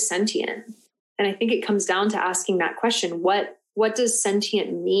 What is sentient? And I think it comes down to asking that question. What does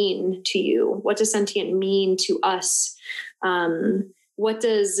sentient mean to you? What does sentient mean to us? How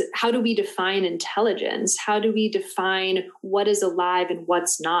do we define intelligence? How do we define what is alive and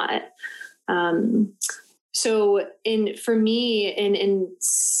what's not? For me,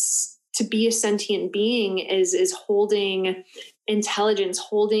 to be a sentient being is holding intelligence,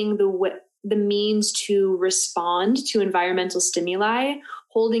 holding the means to respond to environmental stimuli,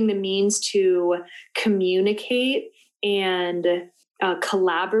 holding the means to communicate and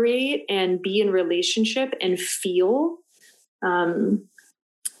collaborate and be in relationship and feel. And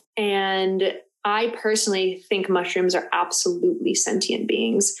I personally think mushrooms are absolutely sentient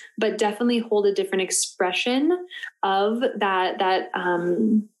beings, but definitely hold a different expression of that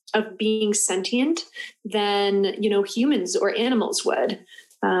of being sentient than, humans or animals would.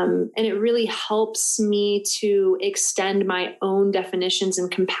 And it really helps me to extend my own definitions and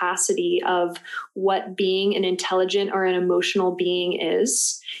capacity of what being an intelligent or an emotional being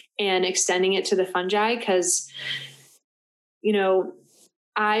is, and extending it to the fungi. Because,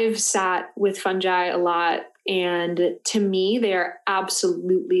 I've sat with fungi a lot, and to me, they are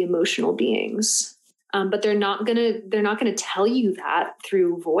absolutely emotional beings. But they're not gonna tell you that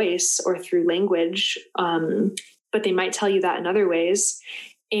through voice or through language. But they might tell you that in other ways.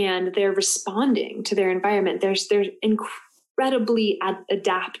 And they're responding to their environment. They're incredibly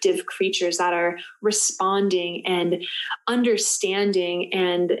adaptive creatures that are responding and understanding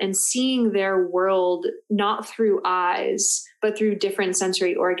and seeing their world not through eyes, but through different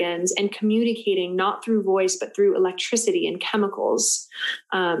sensory organs, and communicating not through voice, but through electricity and chemicals.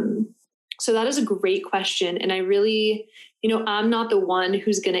 So that is a great question. And I really, I'm not the one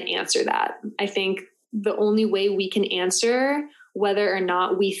who's going to answer that. I think the only way we can answer whether or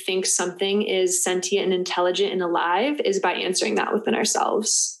not we think something is sentient and intelligent and alive is by answering that within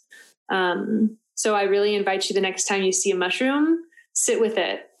ourselves. So I really invite you, the next time you see a mushroom, sit with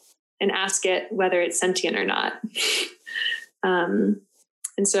it and ask it whether it's sentient or not. And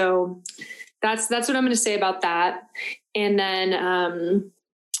so that's what I'm going to say about that. And then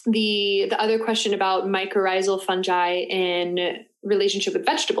the other question about mycorrhizal fungi in relationship with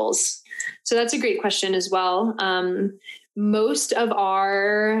vegetables. So that's a great question as well. Most of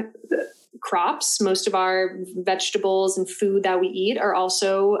our crops, most of our vegetables and food that we eat are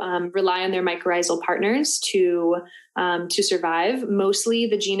also rely on their mycorrhizal partners to survive. Mostly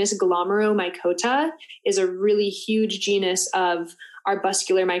the genus Glomeromycota is a really huge genus of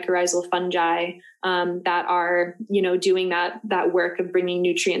arbuscular mycorrhizal fungi that are, doing that work of bringing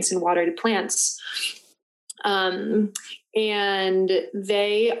nutrients and water to plants. And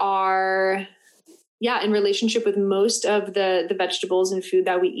they are, in relationship with most of the vegetables and food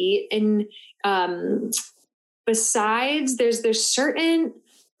that we eat. And besides, there's certain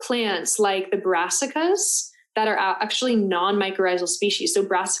plants like the brassicas that are actually non-mycorrhizal species. So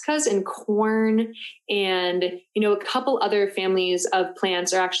brassicas and corn and, a couple other families of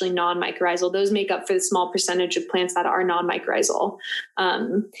plants are actually non-mycorrhizal. Those make up for the small percentage of plants that are non-mycorrhizal.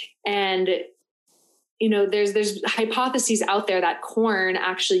 And there's hypotheses out there that corn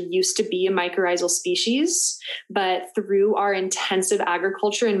actually used to be a mycorrhizal species, but through our intensive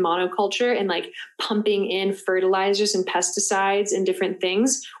agriculture and monoculture and like pumping in fertilizers and pesticides and different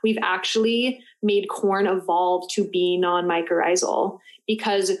things, we've actually made corn evolve to be non-mycorrhizal.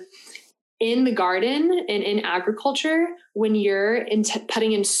 Because in the garden and in agriculture, when you're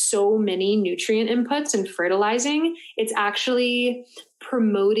putting in so many nutrient inputs and fertilizing, it's actually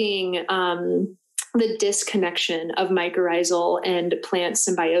promoting the disconnection of mycorrhizal and plant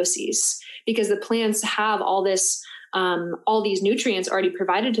symbioses, because the plants have all these nutrients already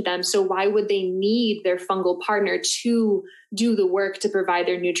provided to them. So why would they need their fungal partner to do the work to provide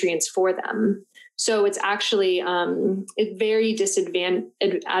their nutrients for them? So it's actually it's very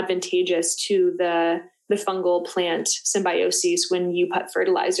disadvantageous to the fungal plant symbiosis when you put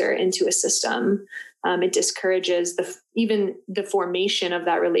fertilizer into a system. It discourages even the formation of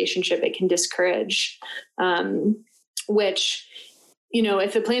that relationship. It can discourage, which,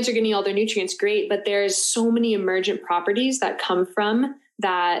 if the plants are getting all their nutrients, great, but there's so many emergent properties that come from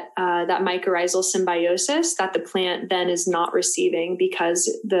that mycorrhizal symbiosis that the plant then is not receiving because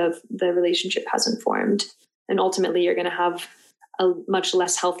the relationship hasn't formed. And ultimately you're going to have a much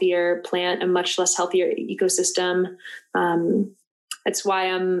less healthier plant, a much less healthier ecosystem. That's why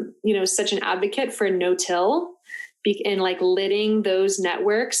I'm, such an advocate for no-till and like letting those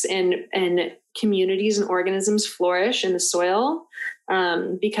networks and communities and organisms flourish in the soil.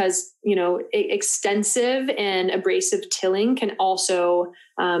 Because, extensive and abrasive tilling can also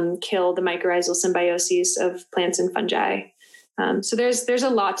kill the mycorrhizal symbiosis of plants and fungi. So there's a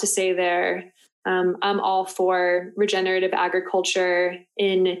lot to say there. I'm all for regenerative agriculture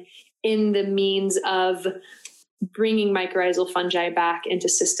in the means of bringing mycorrhizal fungi back into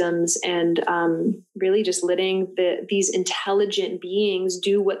systems and really just letting these intelligent beings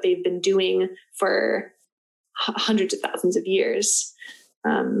do what they've been doing for hundreds of thousands of years.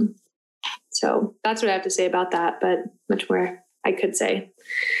 So that's what I have to say about that, but much more I could say.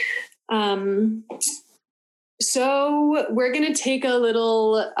 So we're going to take a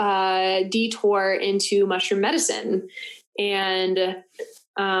little detour into mushroom medicine. And,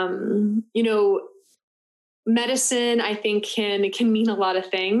 medicine, I think, can mean a lot of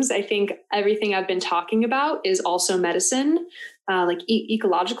things. I think everything I've been talking about is also medicine, like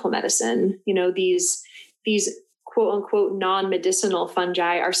ecological medicine. These quote unquote non-medicinal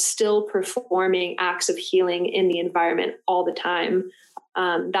fungi are still performing acts of healing in the environment all the time,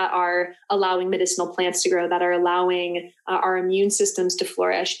 that are allowing medicinal plants to grow, that are allowing our immune systems to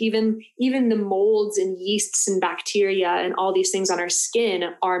flourish. Even the molds and yeasts and bacteria and all these things on our skin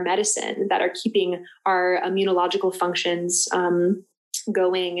are medicine that are keeping our immunological functions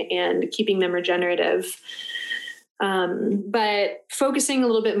going and keeping them regenerative. But focusing a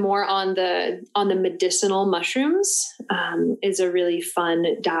little bit more on the medicinal mushrooms is a really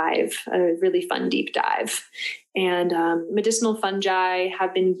fun dive, a really fun deep dive. And medicinal fungi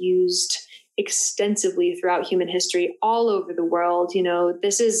have been used extensively throughout human history all over the world.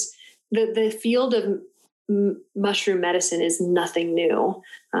 This is the field of mushroom medicine is nothing new.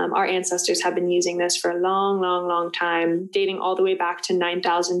 Our ancestors have been using this for a long, long, long time, dating all the way back to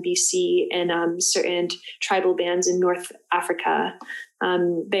 9000 BC in certain tribal bands in North Africa.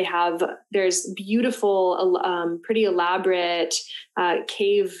 There's beautiful, pretty elaborate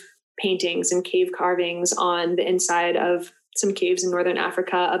cave paintings and cave carvings on the inside of some caves in Northern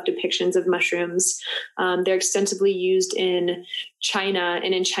Africa of depictions of mushrooms. They're extensively used in China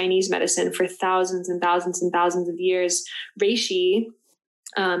and in Chinese medicine for thousands and thousands and thousands of years. Reishi,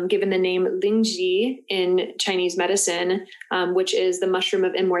 given the name Lingji in Chinese medicine, which is the mushroom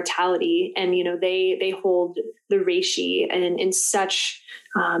of immortality. And, they hold the reishi in such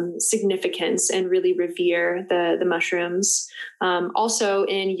significance and really revere the mushrooms. Also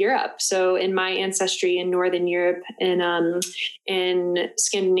in Europe. So in my ancestry in Northern Europe and in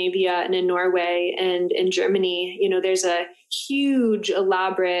Scandinavia and in Norway and in Germany, there's a huge,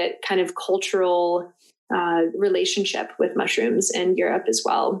 elaborate kind of cultural relationship with mushrooms in Europe as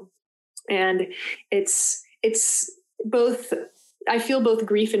well. And it's both I feel both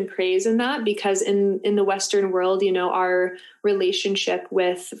grief and praise in that, because in the Western world, our relationship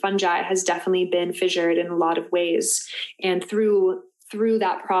with fungi has definitely been fissured in a lot of ways. And through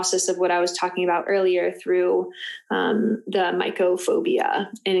that process of what I was talking about earlier, through the mycophobia,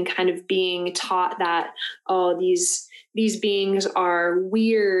 and kind of being taught that, these beings are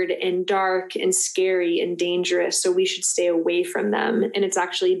weird and dark and scary and dangerous, so we should stay away from them. And it's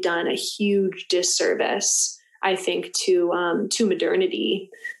actually done a huge disservice, I think, to modernity,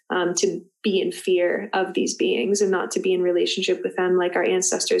 to be in fear of these beings and not to be in relationship with them like our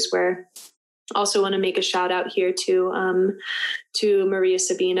ancestors were. Also want to make a shout out here to Maria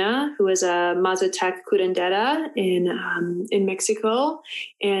Sabina, who is a Mazatec curandera in Mexico.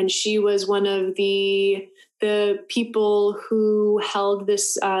 And she was one of the people who held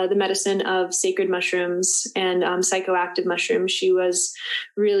this, the medicine of sacred mushrooms and psychoactive mushrooms. She was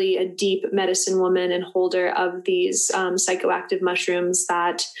really a deep medicine woman and holder of these psychoactive mushrooms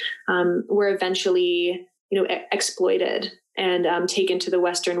that were eventually, exploited and taken to the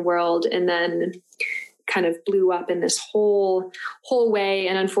Western world, and then kind of blew up in this whole way.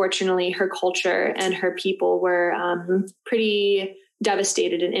 And unfortunately, her culture and her people were pretty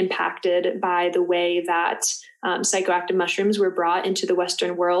devastated and impacted by the way that psychoactive mushrooms were brought into the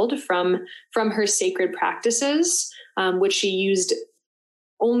Western world from her sacred practices, which she used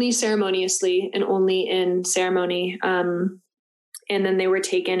only ceremoniously and only in ceremony. And then they were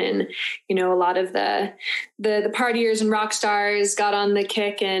taken, and, a lot of the partiers and rock stars got on the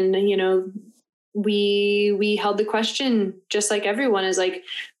kick, and, we held the question, just like everyone is like,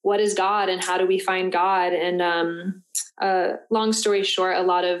 what is God and how do we find God? And long story short, a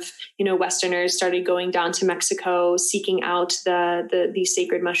lot of, Westerners started going down to Mexico, seeking out these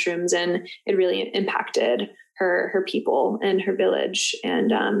sacred mushrooms, and it really impacted her people and her village.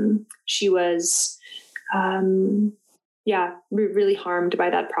 And she was, really harmed by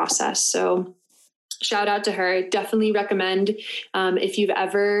that process. So shout out to her. Definitely recommend, if you've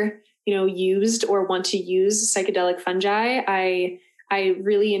ever, used or want to use psychedelic fungi, I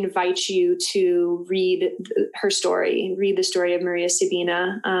really invite you to read her story, read the story of Maria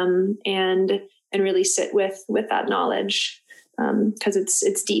Sabina, and really sit with that knowledge, because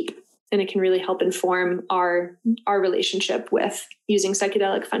it's deep, and it can really help inform our relationship with using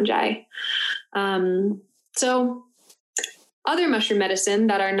psychedelic fungi. So other mushroom medicine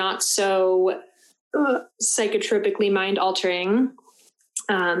that are not so psychotropically mind altering,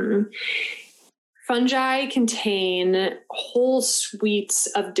 fungi contain whole suites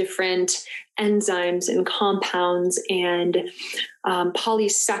of different enzymes and compounds and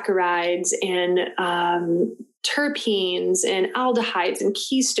polysaccharides and terpenes and aldehydes and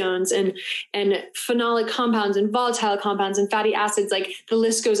keystones and phenolic compounds and volatile compounds and fatty acids. Like, the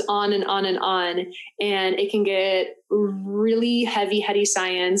list goes on and on and on. And it can get really heady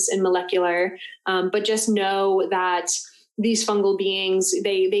science and molecular. But just know that these fungal beings,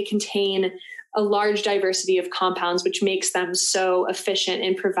 they contain a large diversity of compounds, which makes them so efficient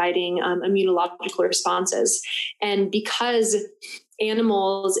in providing immunological responses. And because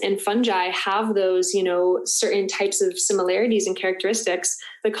animals and fungi have those, certain types of similarities and characteristics,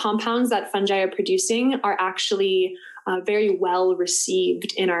 the compounds that fungi are producing are actually very well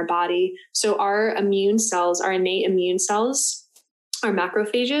received in our body. So our immune cells, our innate immune cells, our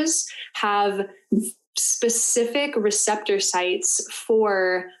macrophages, have specific receptor sites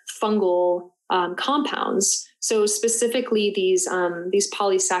for fungal compounds. So specifically these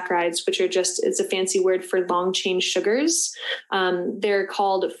polysaccharides, which are it's a fancy word for long chain sugars. They're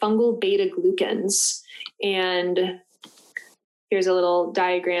called fungal beta glucans. And here's a little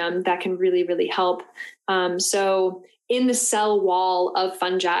diagram that can really, really help. So in the cell wall of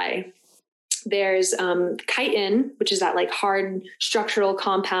fungi, there's chitin, which is that like hard structural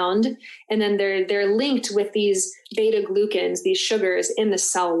compound, and then they're linked with these beta glucans, these sugars in the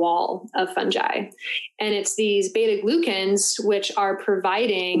cell wall of fungi, and it's these beta glucans which are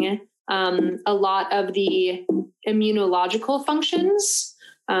providing a lot of the immunological functions.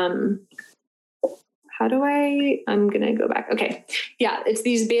 I'm gonna go back. Okay, yeah, it's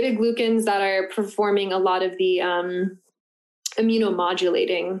these beta glucans that are performing a lot of the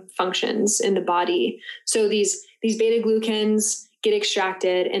immunomodulating functions in the body. So these beta glucans get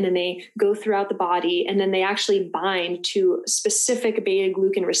extracted, and then they go throughout the body, and then they actually bind to specific beta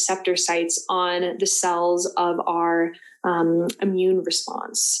glucan receptor sites on the cells of our immune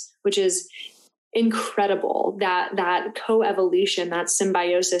response, which is incredible, that coevolution, that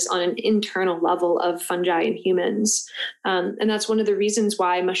symbiosis on an internal level of fungi and humans. And that's one of the reasons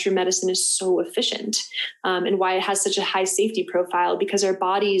why mushroom medicine is so efficient, and why it has such a high safety profile, because our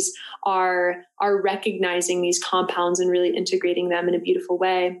bodies are recognizing these compounds and really integrating them in a beautiful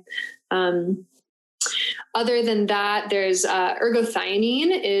way. Other than that, there's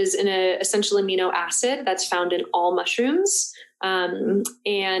ergothioneine is an essential amino acid that's found in all mushrooms. And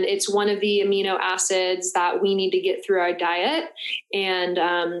it's one of the amino acids that we need to get through our diet. And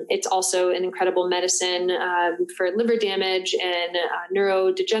it's also an incredible medicine for liver damage and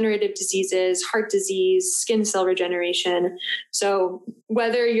neurodegenerative diseases, heart disease, skin cell regeneration. So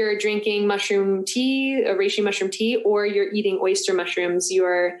whether you're drinking mushroom tea, a reishi mushroom tea, or you're eating oyster mushrooms,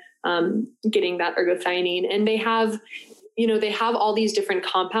 you're getting that ergothioneine. And they have all these different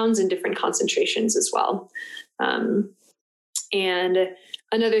compounds in different concentrations as well. And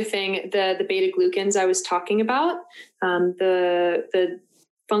another thing, the beta glucans I was talking about, the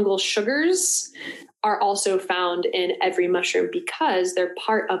fungal sugars are also found in every mushroom because they're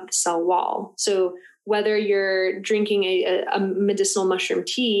part of the cell wall. So whether you're drinking a medicinal mushroom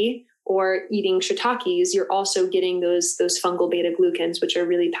tea or eating shiitakes, you're also getting those fungal beta glucans, which are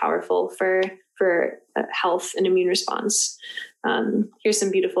really powerful for health and immune response. Here's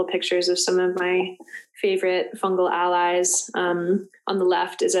some beautiful pictures of some of my favorite fungal allies. On the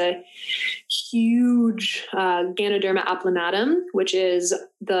left is a huge Ganoderma applanatum, which is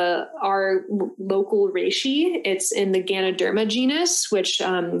our local reishi. It's in the Ganoderma genus, which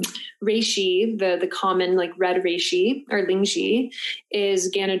reishi, the common like red reishi or lingzhi,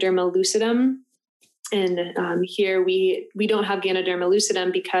 is Ganoderma lucidum. And here we don't have Ganoderma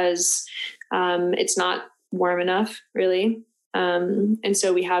lucidum because it's not warm enough, really. And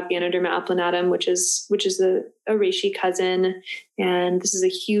so we have Ganoderma applanatum, which is a reishi cousin. And this is a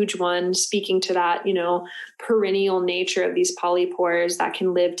huge one, speaking to that, perennial nature of these polypores that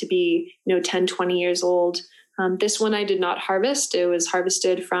can live to be, 10, 20 years old. This one I did not harvest. It was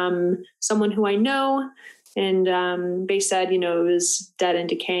harvested from someone who I know. And they said, it was dead and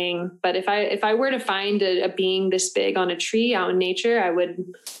decaying. But if I were to find a being this big on a tree out in nature,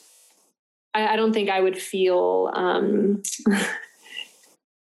 I don't think I would feel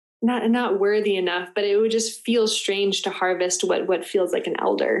not worthy enough, but it would just feel strange to harvest what feels like an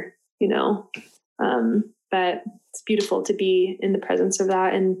elder, but it's beautiful to be in the presence of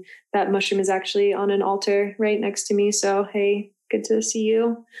that. And that mushroom is actually on an altar right next to me. So, hey, good to see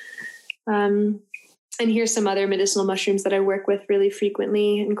you. And here's some other medicinal mushrooms that I work with really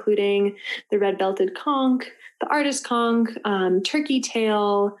frequently, including the red-belted conch, the artist conch, turkey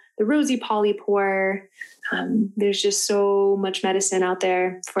tail, the rosy polypore. There's just so much medicine out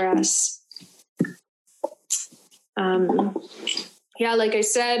there for us. Like I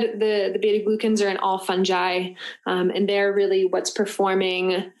said, the beta glucans are in all fungi, and they're really what's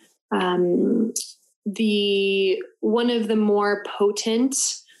performing one of the more potent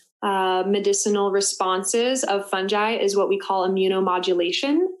medicinal responses of fungi is what we call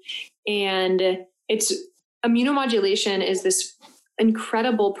immunomodulation. And immunomodulation is this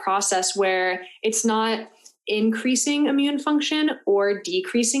incredible process where it's not increasing immune function or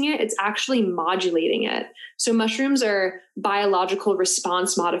decreasing it. It's actually modulating it. So mushrooms are biological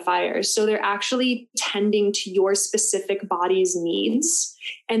response modifiers. So they're actually tending to your specific body's needs.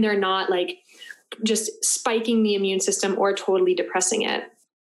 And they're not like just spiking the immune system or totally depressing it.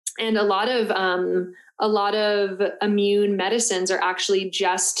 And a lot of immune medicines are actually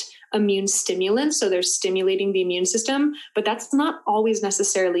just immune stimulants. So they're stimulating the immune system, but that's not always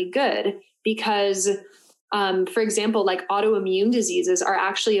necessarily good because, for example, like autoimmune diseases are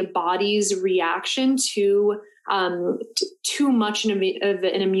actually a body's reaction to too much of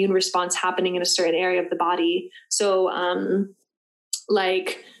an immune response happening in a certain area of the body. So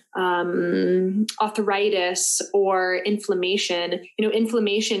arthritis or inflammation,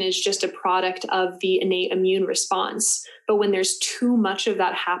 inflammation is just a product of the innate immune response. But when there's too much of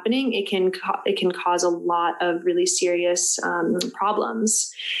that happening, it can cause a lot of really serious problems.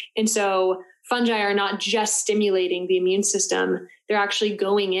 And so fungi are not just stimulating the immune system. They're actually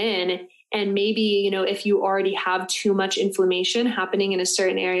going in and maybe, if you already have too much inflammation happening in a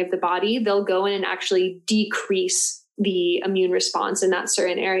certain area of the body, they'll go in and actually decrease the immune response in that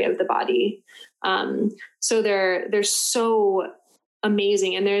certain area of the body. So they're so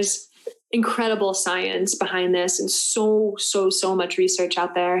amazing. And there's incredible science behind this and so much research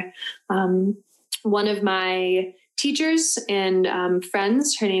out there. One of my teachers and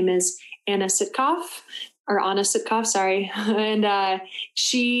friends, her name is Anna Sitkoff, or Anna Sitkoff, sorry. And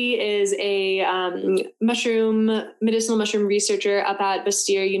she is a medicinal mushroom researcher up at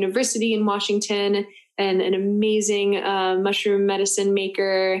Bastyr University in Washington, and an amazing mushroom medicine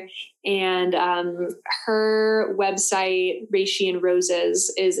maker. And her website, Reishi and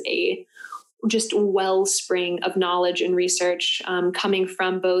Roses, is a just wellspring of knowledge and research coming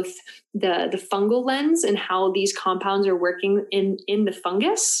from both the fungal lens and how these compounds are working in the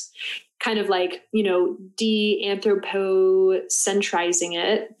fungus, kind of like, de-anthropocentrizing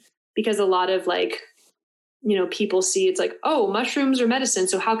it, because a lot of people see it's like, oh, mushrooms are medicine,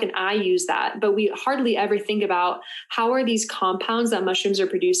 so how can I use that? But we hardly ever think about how are these compounds that mushrooms are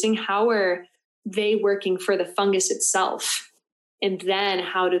producing, how are they working for the fungus itself? And then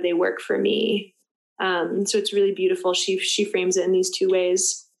how do they work for me? So it's really beautiful. She frames it in these two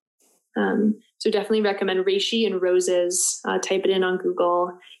ways. So definitely recommend Reishi and Roses. Type it in on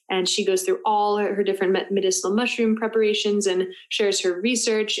Google. And she goes through all her different medicinal mushroom preparations and shares her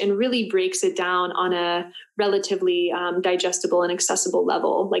research and really breaks it down on a relatively digestible and accessible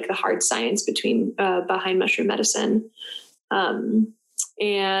level, like the hard science behind mushroom medicine.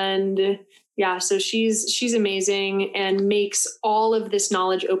 So she's amazing and makes all of this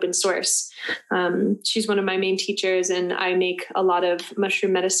knowledge open source. She's one of my main teachers, and I make a lot of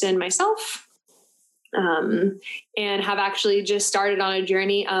mushroom medicine myself. And have actually just started on a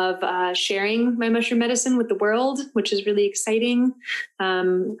journey of sharing my mushroom medicine with the world, which is really exciting.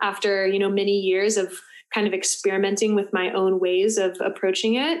 After many years of kind of experimenting with my own ways of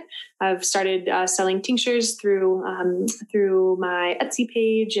approaching it, I've started selling tinctures through my Etsy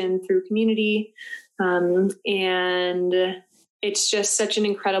page and through community, and it's just such an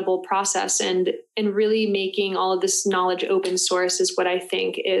incredible process. And really making all of this knowledge open source is what I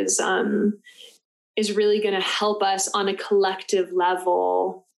think is really going to help us on a collective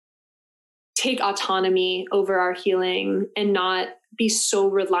level take autonomy over our healing and not be so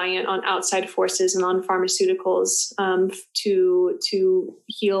reliant on outside forces and on pharmaceuticals to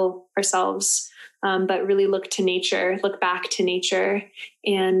heal ourselves, but really look back to nature,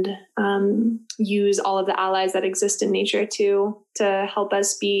 and use all of the allies that exist in nature to help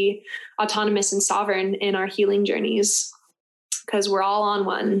us be autonomous and sovereign in our healing journeys, because we're all on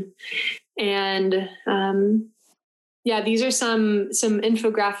one. And these are some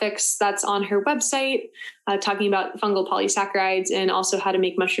infographics that's on her website, talking about fungal polysaccharides and also how to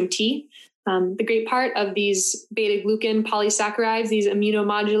make mushroom tea. The great part of these beta-glucan polysaccharides, these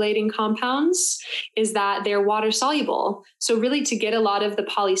immunomodulating compounds, is that they're water soluble. So really, to get a lot of the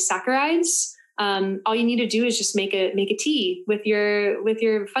polysaccharides, all you need to do is just make a tea with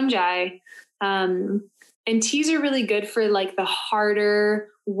your fungi. And teas are really good for like the harder,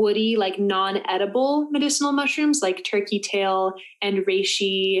 woody, like non-edible medicinal mushrooms like turkey tail and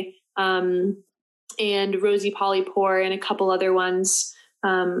reishi, and rosy polypore and a couple other ones.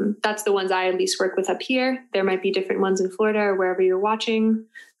 That's the ones I at least work with up here. There might be different ones in Florida or wherever you're watching.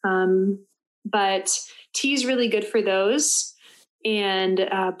 But tea is really good for those, and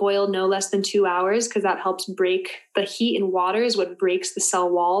boil no less than 2 hours, because that helps break the heat in water is what breaks the cell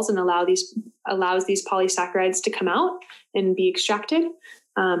walls and allows these polysaccharides to come out and be extracted.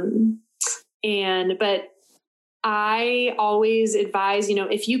 But I always advise,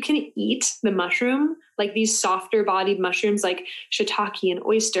 if you can eat the mushroom, like these softer bodied mushrooms like shiitake and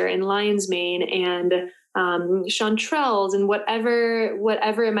oyster and lion's mane and chanterelles and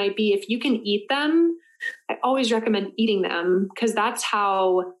whatever it might be, if you can eat them, I always recommend eating them, because that's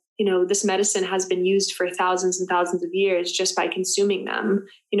how, this medicine has been used for thousands and thousands of years, just by consuming them.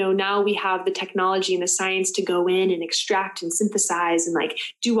 Now we have the technology and the science to go in and extract and synthesize and like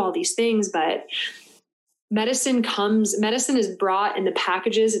do all these things. But medicine is brought in the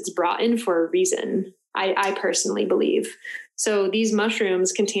packages it's brought in for a reason. I personally believe. So these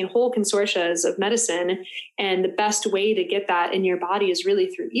mushrooms contain whole consortia of medicine, and the best way to get that in your body is really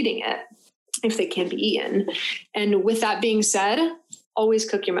through eating it, if they can be eaten. And with that being said, always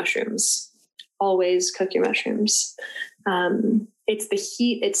cook your mushrooms. Always cook your mushrooms. It's the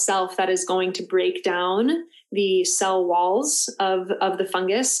heat itself that is going to break down the cell walls of the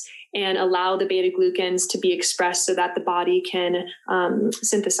fungus and allow the beta-glucans to be expressed so that the body can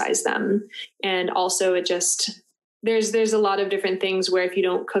synthesize them. And also there's a lot of different things where if you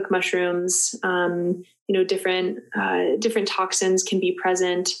don't cook mushrooms, different toxins can be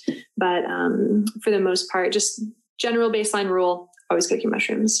present. But for the most part, just general baseline rule, always cook your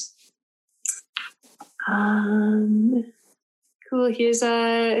mushrooms. Cool. Here's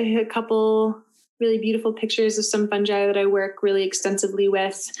a couple really beautiful pictures of some fungi that I work really extensively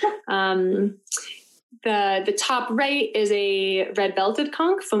with. the top right is a red belted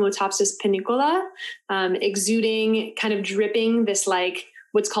conch, Phomotopsis panicola, exuding, kind of dripping this like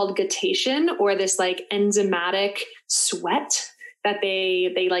what's called guttation, or this like enzymatic sweat that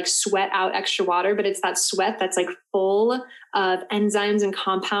they like sweat out extra water, but it's that sweat that's like full of enzymes and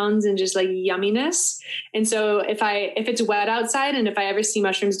compounds and just like yumminess. And so if it's wet outside and if I ever see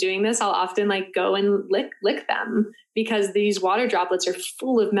mushrooms doing this, I'll often like go and lick them, because these water droplets are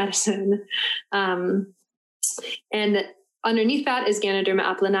full of medicine. And underneath that is Ganoderma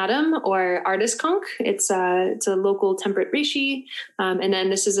applanatum, or artist conch. It's a local temperate reishi. And then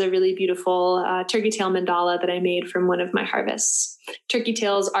this is a really beautiful turkey tail mandala that I made from one of my harvests. Turkey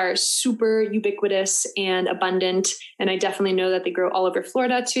tails are super ubiquitous and abundant, and I definitely know that they grow all over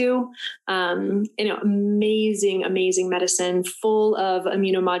Florida too. Amazing, amazing medicine, full of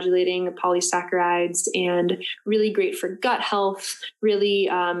immunomodulating polysaccharides, and really great for gut health, really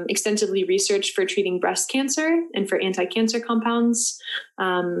extensively researched for treating breast cancer and for anti-cancer compounds.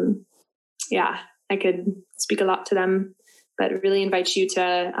 I could speak a lot to them, but really invite you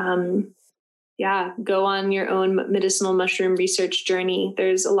to go on your own medicinal mushroom research journey.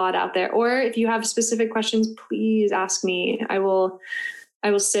 There's a lot out there. Or if you have specific questions, please ask me. I will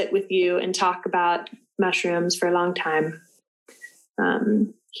sit with you and talk about mushrooms for a long time.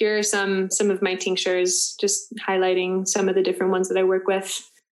 Here are some of my tinctures, just highlighting some of the different ones that I work with.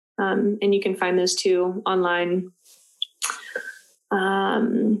 And you can find those too online.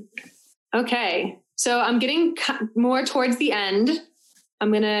 Okay. So I'm getting more towards the end. I'm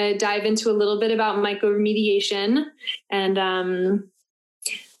going to dive into a little bit about mycoremediation, and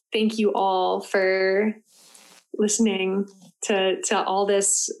thank you all for listening to all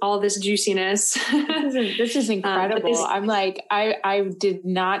this juiciness. This is incredible. I'm like, I did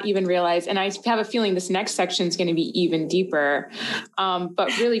not even realize, and I have a feeling this next section is going to be even deeper.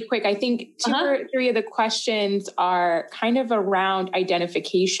 But really quick, I think two or three of the questions are kind of around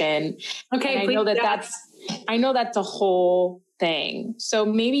identification. Okay, and I know that's a whole thing. So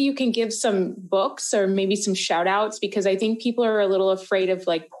maybe you can give some books or maybe some shout outs, because I think people are a little afraid of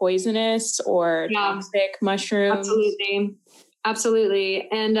like poisonous or toxic mushrooms. Absolutely.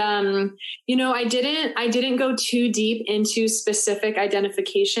 And, I didn't go too deep into specific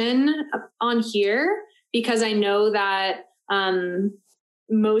identification on here, because I know that,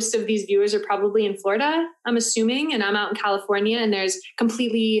 most of these viewers are probably in Florida, I'm assuming, and I'm out in California, and there's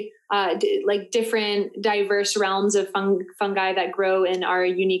completely different diverse realms of fungi that grow in our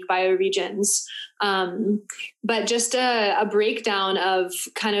unique bioregions. But just a breakdown of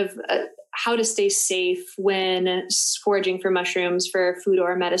kind of how to stay safe when foraging for mushrooms for food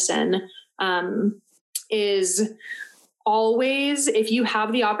or medicine is always, if you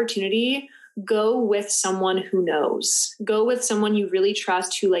have the opportunity, go with someone who knows. Go with someone you really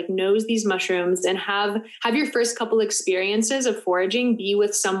trust, who like knows these mushrooms, and have your first couple experiences of foraging be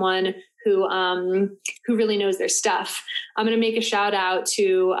with someone who really knows their stuff. I'm going to make a shout out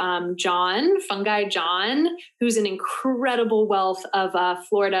to Fungi John, who's an incredible wealth of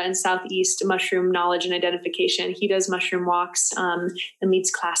Florida and Southeast mushroom knowledge and identification. He does mushroom walks and leads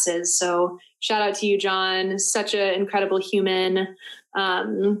classes. So shout out to you, John. Such an incredible human.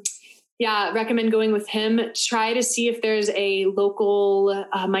 Recommend going with him. Try to see if there's a local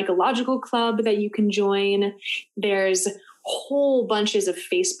mycological club that you can join. There's whole bunches of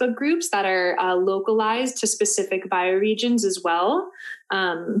Facebook groups that are localized to specific bioregions as well.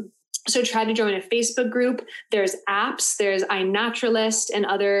 So try to join a Facebook group. There's apps. There's iNaturalist and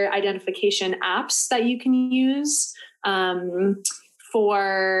other identification apps that you can use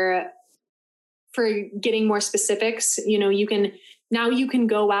for getting more specifics. You can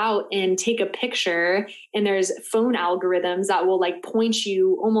go out and take a picture, and there's phone algorithms that will like point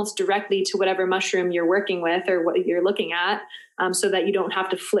you almost directly to whatever mushroom you're working with or what you're looking at, so that you don't have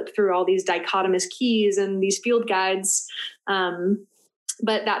to flip through all these dichotomous keys and these field guides.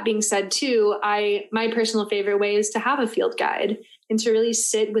 But that being said too, my personal favorite way is to have a field guide and to really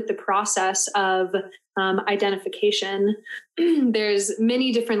sit with the process of identification. There's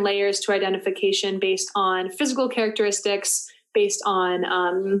many different layers to identification based on physical characteristics, based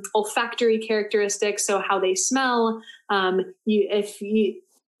on olfactory characteristics, so how they smell.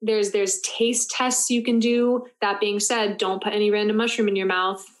 There's taste tests you can do. That being said, don't put any random mushroom in your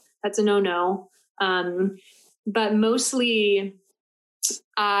mouth. That's a no-no. But mostly,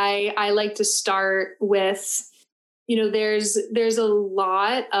 I like to start with, there's a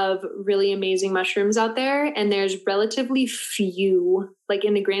lot of really amazing mushrooms out there, and there's relatively few, like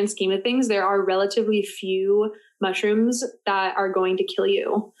in the grand scheme of things, there are relatively few mushrooms that are going to kill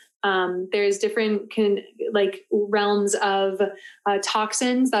you. There's different realms of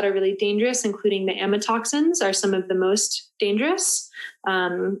toxins that are really dangerous, including the amatoxins are some of the most dangerous.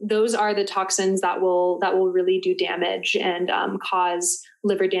 Those are the toxins that will really do damage and cause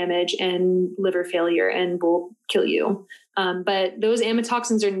liver damage and liver failure and will kill you. But those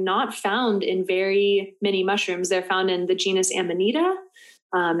amatoxins are not found in very many mushrooms. They're found in the genus Amanita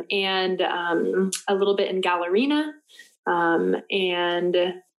and a little bit in Galerina. And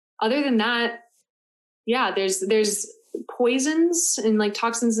other than that, yeah, there's poisons and like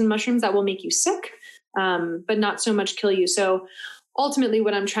toxins in mushrooms that will make you sick, but not so much kill you. So ultimately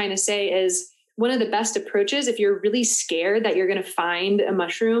what I'm trying to say is one of the best approaches, if you're really scared that you're going to find a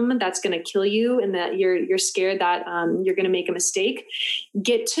mushroom that's going to kill you and that you're scared that you're going to make a mistake,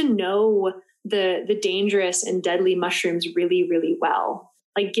 get to know the dangerous and deadly mushrooms really, really well.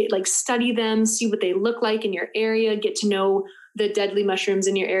 Study them, see what they look like in your area, get to know the deadly mushrooms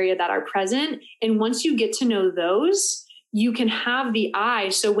in your area that are present. And once you get to know those, you can have the eye.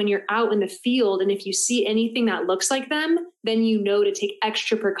 So when you're out in the field and if you see anything that looks like them, then you know to take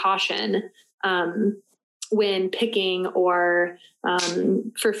extra precaution when picking or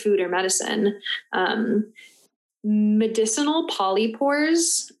for food or medicine. Medicinal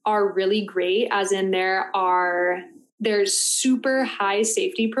polypores are really great, as in there's super high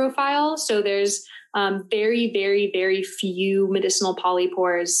safety profile. So there's very, very, very few medicinal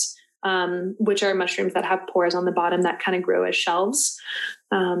polypores, which are mushrooms that have pores on the bottom that kind of grow as shelves.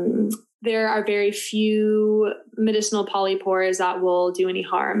 There are very few medicinal polypores that will do any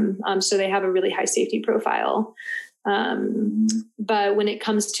harm. So they have a really high safety profile. But when it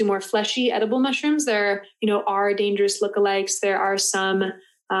comes to more fleshy edible mushrooms, there, are dangerous lookalikes. There are some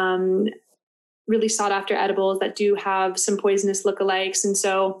really sought after edibles that do have some poisonous lookalikes. And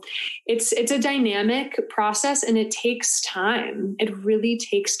so it's a dynamic process and it takes time. It really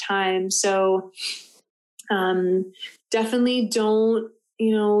takes time. So definitely don't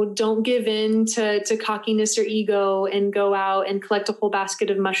give in to cockiness or ego and go out and collect a whole basket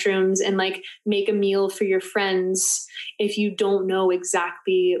of mushrooms and make a meal for your friends if you don't know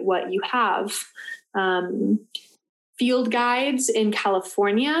exactly what you have. Field guides in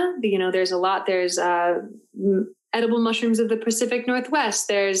California, there's a lot. There's edible mushrooms of the Pacific Northwest.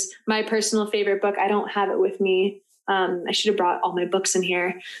 There's my personal favorite book. I don't have it with me. I should have brought all my books in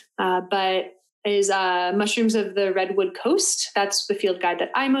here, but is Mushrooms of the Redwood Coast. That's the field guide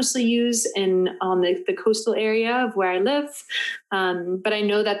that I mostly use on the coastal area of where I live. But I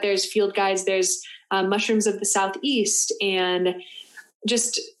know that there's field guides. There's Mushrooms of the Southeast, and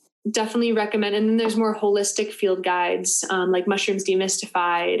just definitely recommend. And then there's more holistic field guides, like Mushrooms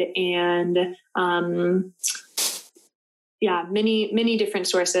Demystified, and many different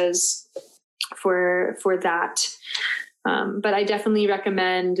sources for that. But I definitely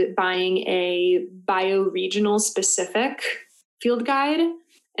recommend buying a bioregional specific field guide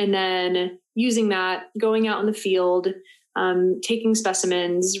and then using that, going out in the field, taking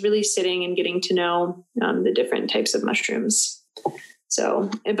specimens, really sitting and getting to know the different types of mushrooms. So,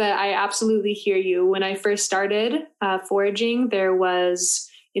 but I absolutely hear you. When I first started foraging, there was,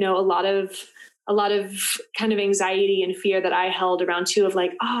 a lot of kind of anxiety and fear that I held around too, of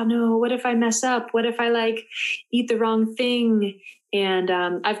oh no, what if I mess up? What if I eat the wrong thing? And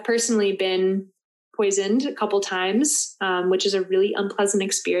I've personally been poisoned a couple times, which is a really unpleasant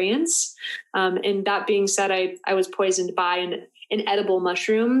experience. And that being said, I was poisoned by an edible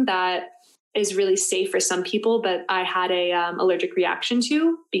mushroom that is really safe for some people, but I had a allergic reaction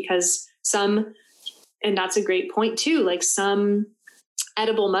to, because and that's a great point too, some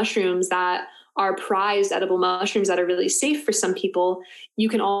edible mushrooms that are prized edible mushrooms that are really safe for some people, you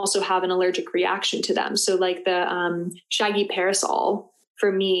can also have an allergic reaction to them. So the shaggy parasol,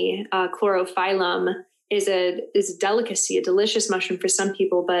 for me, chlorophyllum is a delicacy, a delicious mushroom for some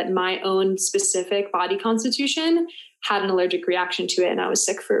people, but my own specific body constitution had an allergic reaction to it, and I was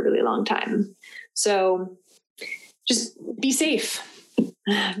sick for a really long time. So just be safe,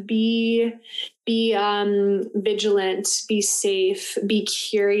 be vigilant, be safe, be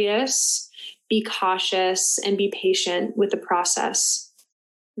curious, be cautious, and be patient with the process.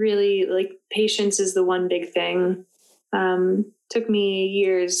 Really, patience is the one big thing. Took me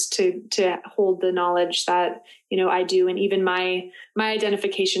years to hold the knowledge that, I do. And even my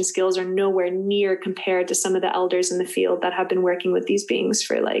identification skills are nowhere near compared to some of the elders in the field that have been working with these beings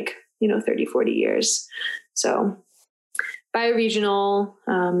for 30, 40 years. So bioregional,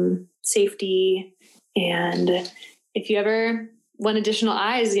 safety. And if you ever want additional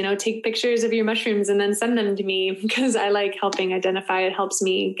eyes, take pictures of your mushrooms and then send them to me, because I like helping identify. It helps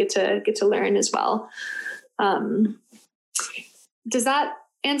me get to learn as well. Does that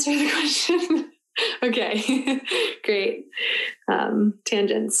answer the question? Okay, great.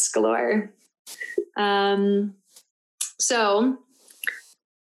 Tangents galore. So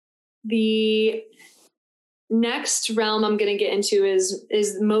the next realm I'm going to get into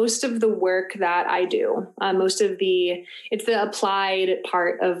is most of the work that I do. It's the applied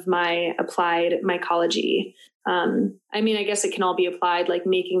part of my applied mycology. I mean, I guess it can all be applied, like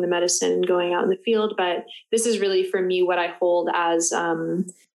making the medicine and going out in the field, but this is really for me what I hold as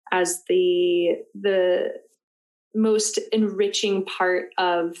the most enriching part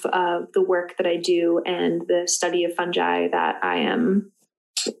of the work that I do and the study of fungi that I am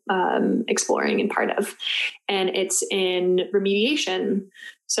exploring and part of. And it's in remediation.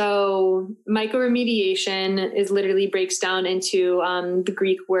 So mycoremediation is literally breaks down into the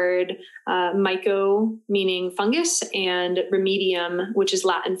Greek word myco, meaning fungus, and remedium, which is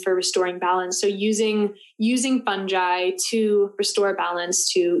Latin for restoring balance. So using fungi to restore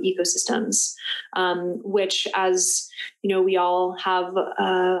balance to ecosystems, which, as you know, we all have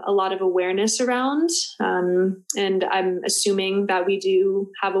a lot of awareness around. And I'm assuming that we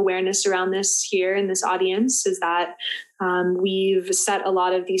do have awareness around this here in this audience, is that we've set a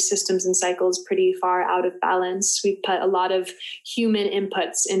lot of these systems and cycles pretty far out of balance. We've put a lot of human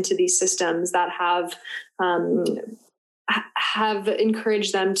inputs into these systems that have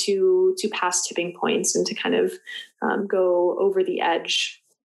encouraged them to pass tipping points and to kind of go over the edge.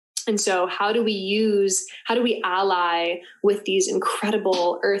 And so how do we ally with these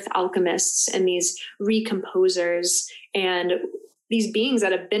incredible earth alchemists and these recomposers and these beings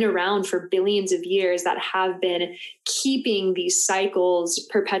that have been around for billions of years, that have been keeping these cycles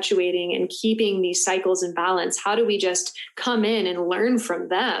perpetuating and keeping these cycles in balance? How do we just come in and learn from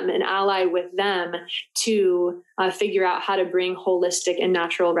them and ally with them to figure out how to bring holistic and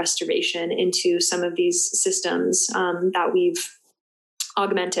natural restoration into some of these systems that we've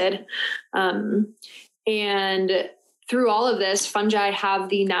augmented? And through all of this, fungi have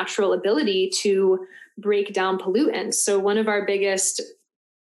the natural ability to break down pollutants. So one of our biggest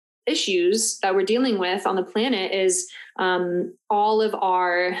issues that we're dealing with on the planet is all of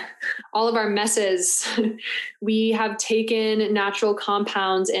our messes. We have taken natural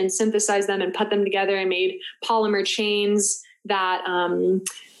compounds and synthesized them and put them together and made polymer chains that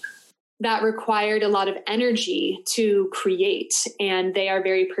required a lot of energy to create, and they are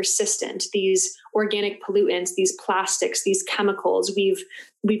very persistent. These organic pollutants, these plastics, these chemicals, we've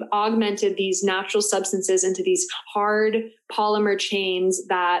augmented these natural substances into these hard polymer chains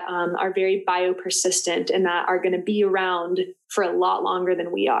that are very biopersistent and that are going to be around for a lot longer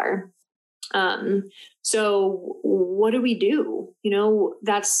than we are. So what do we do? You know,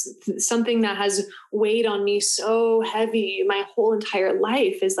 that's something that has weighed on me so heavy my whole entire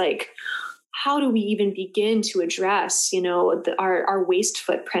life, is like, how do we even begin to address, you know, our waste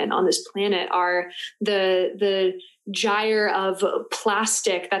footprint on this planet, the gyre of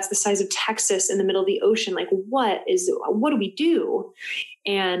plastic that's the size of Texas in the middle of the ocean? Like, what do we do?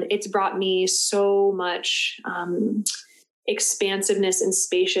 And it's brought me so much expansiveness and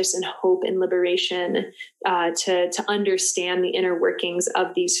spacious and hope and liberation to understand the inner workings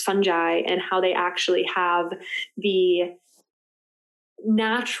of these fungi and how they actually have the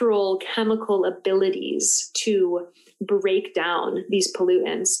natural chemical abilities to break down these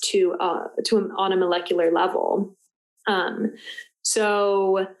pollutants on a molecular level.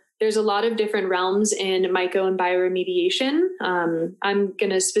 So there's a lot of different realms in myco and bioremediation. I'm going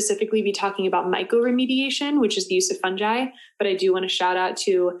to specifically be talking about mycoremediation, which is the use of fungi, but I do want to shout out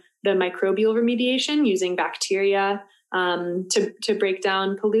to the microbial remediation using bacteria to break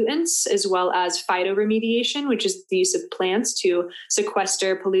down pollutants, as well as phytoremediation, which is the use of plants to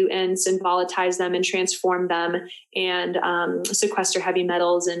sequester pollutants and volatilize them and transform them, and sequester heavy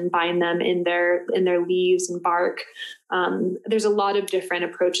metals and bind them in their leaves and bark. There's a lot of different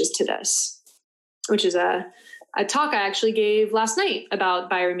approaches to this, which is a talk I actually gave last night about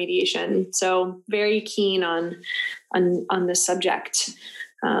bioremediation. So very keen on this subject.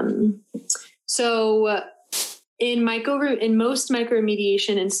 In most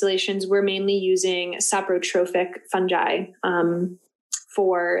mycoremediation installations, we're mainly using saprotrophic fungi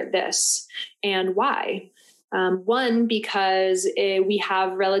for this. And why? One, because we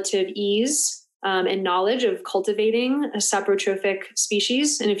have relative ease and knowledge of cultivating a saprotrophic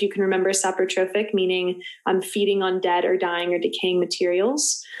species. And if you can remember, saprotrophic meaning feeding on dead or dying or decaying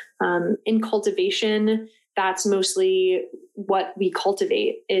materials. In cultivation, that's mostly what we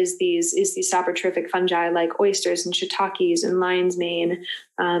cultivate is these saprotrophic fungi like oysters and shiitakes and lion's mane,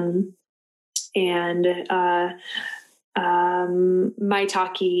 and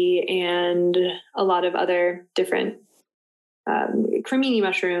maitake, and a lot of other different cremini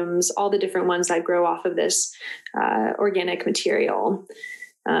mushrooms, all the different ones that grow off of this organic material.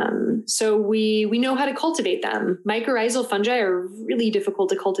 So we know how to cultivate them. Mycorrhizal fungi are really difficult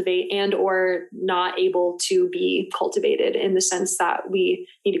to cultivate and or not able to be cultivated in the sense that we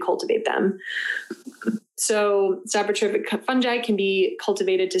need to cultivate them. So saprotrophic fungi can be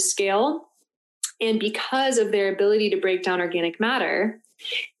cultivated to scale. And because of their ability to break down organic matter,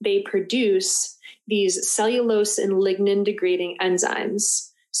 they produce these cellulose and lignin degrading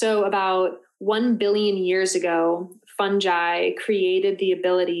enzymes. So about 1 billion years ago, fungi created the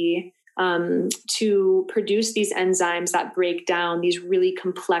ability to produce these enzymes that break down these really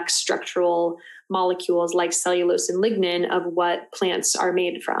complex structural molecules like cellulose and lignin of what plants are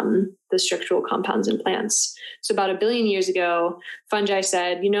made from, the structural compounds in plants. So about 1 billion years ago, fungi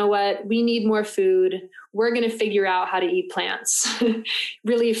said, you know what, we need more food. We're going to figure out how to eat plants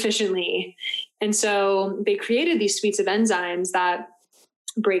really efficiently. And so they created these suites of enzymes that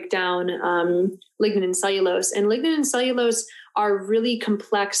break down lignin and cellulose. And lignin and cellulose are really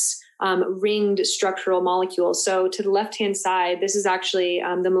complex ringed structural molecules. So to the left-hand side, this is actually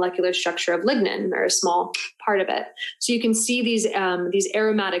the molecular structure of lignin, or a small part of it. So you can see these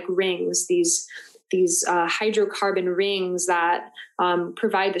aromatic rings, these hydrocarbon rings that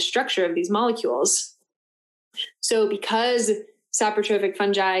provide the structure of these molecules. So because saprotrophic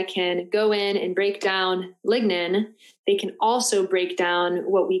fungi can go in and break down lignin, they can also break down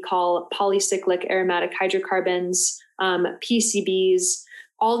what we call polycyclic aromatic hydrocarbons, PCBs,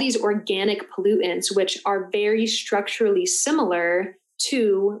 all these organic pollutants, which are very structurally similar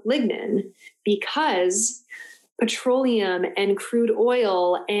to lignin, because petroleum and crude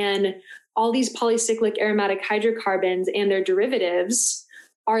oil and all these polycyclic aromatic hydrocarbons and their derivatives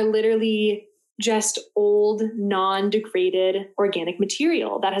are literally just old, non-degraded organic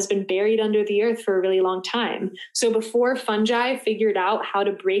material that has been buried under the earth for a really long time. So before fungi figured out how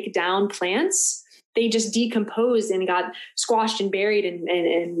to break down plants, they just decomposed and got squashed and buried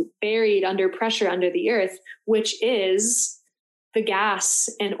and buried under pressure under the earth, which is the gas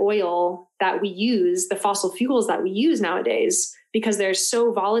and oil that we use, the fossil fuels that we use nowadays, because they're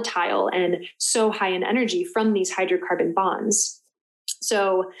so volatile and so high in energy from these hydrocarbon bonds.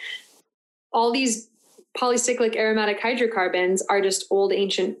 So all these polycyclic aromatic hydrocarbons are just old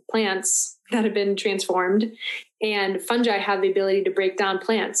ancient plants that have been transformed, and fungi have the ability to break down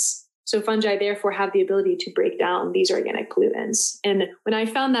plants. So fungi therefore have the ability to break down these organic pollutants. And when I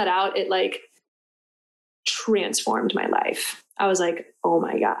found that out, it like transformed my life. I was like, oh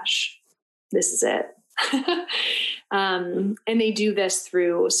my gosh, this is it. And they do this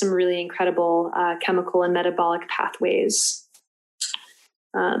through some really incredible chemical and metabolic pathways.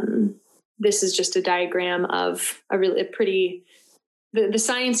 This is just a diagram of a pretty, the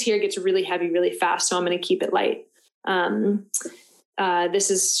science here gets really heavy really fast, so I'm going to keep it light. This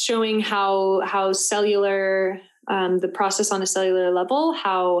is showing how cellular, the process on a cellular level,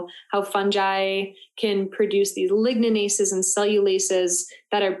 how fungi can produce these ligninases and cellulases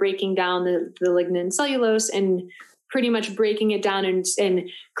that are breaking down the lignin and cellulose and pretty much breaking it down and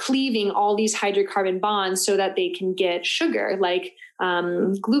cleaving all these hydrocarbon bonds so that they can get sugar, like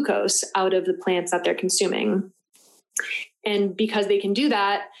glucose, out of the plants that they're consuming. And because they can do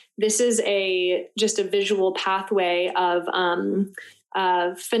that, this is just a visual pathway of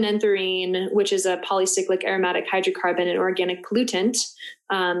phenanthrene, which is a polycyclic aromatic hydrocarbon and organic pollutant,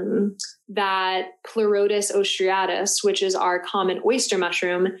 that Pleurotus ostreatus, which is our common oyster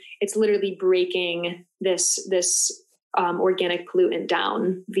mushroom, it's literally breaking this organic pollutant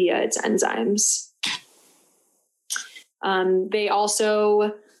down via its enzymes. They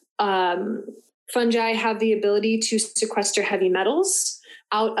also, fungi have the ability to sequester heavy metals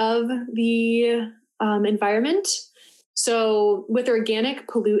out of the environment. So with organic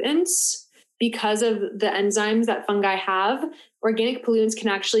pollutants, because of the enzymes that fungi have, organic pollutants can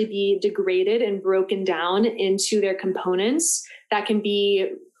actually be degraded and broken down into their components that can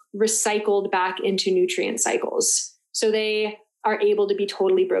be recycled back into nutrient cycles. So they are able to be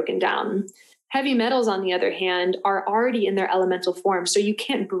totally broken down. Heavy metals, on the other hand, are already in their elemental form, so you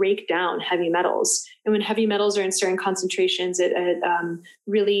can't break down heavy metals. And when heavy metals are in certain concentrations, it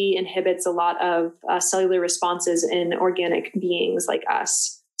really inhibits a lot of cellular responses in organic beings like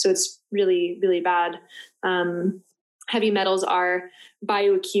us. So it's really, really bad. Heavy metals are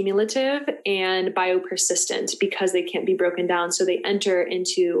bioaccumulative and biopersistent because they can't be broken down. So they enter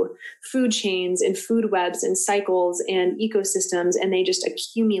into food chains and food webs and cycles and ecosystems, and they just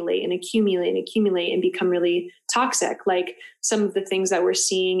accumulate and accumulate and accumulate and become really toxic, like some of the things that we're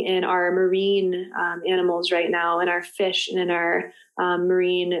seeing in our marine animals right now, in our fish and in our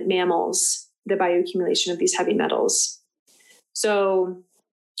marine mammals, the bioaccumulation of these heavy metals. So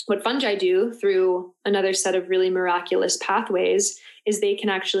what fungi do through another set of really miraculous pathways is they can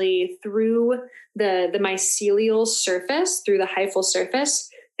actually, through the mycelial surface, through the hyphal surface,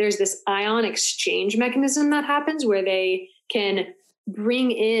 there's this ion exchange mechanism that happens where they can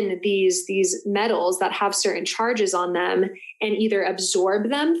bring in these metals that have certain charges on them and either absorb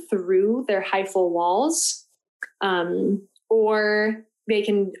them through their hyphal walls, or they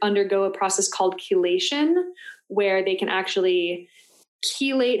can undergo a process called chelation, where they can actually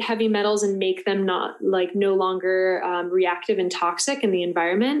chelate heavy metals and make them no longer reactive and toxic in the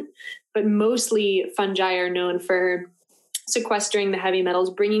environment. But mostly fungi are known for sequestering the heavy metals,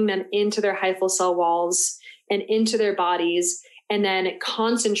 bringing them into their hyphal cell walls and into their bodies, and then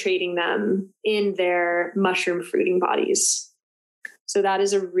concentrating them in their mushroom fruiting bodies. So that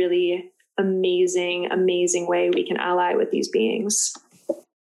is a really amazing, amazing way we can ally with these beings.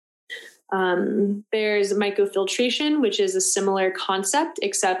 There's mycofiltration, which is a similar concept,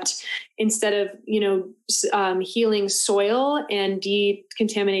 except instead of, healing soil and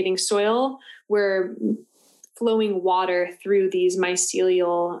decontaminating soil, we're flowing water through these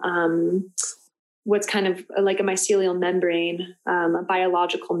mycelial, what's kind of like a mycelial membrane, a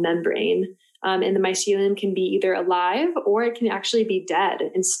biological membrane. And the mycelium can be either alive or it can actually be dead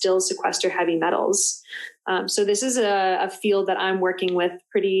and still sequester heavy metals. So this is a field that I'm working with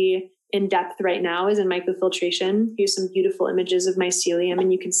pretty in depth right now, is in mycofiltration. Here's some beautiful images of mycelium,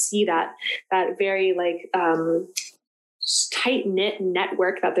 and you can see that very tight knit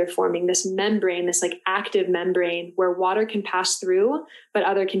network that they're forming, this membrane, this active membrane where water can pass through, but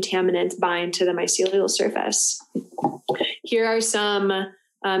other contaminants bind to the mycelial surface. Here are some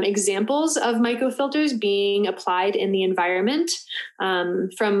examples of mycofilters being applied in the environment.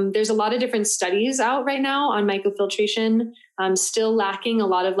 There's a lot of different studies out right now on mycofiltration, still lacking a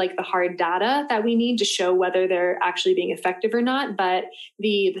lot of the hard data that we need to show whether they're actually being effective or not. But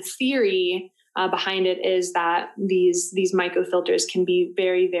the theory behind it is that these mycofilters can be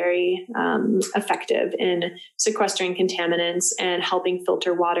very, very effective in sequestering contaminants and helping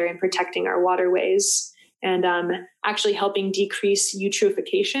filter water and protecting our waterways, and actually helping decrease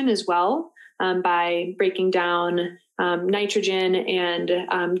eutrophication as well, by breaking down nitrogen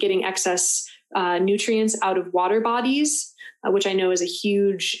and getting excess nutrients out of water bodies, which I know is a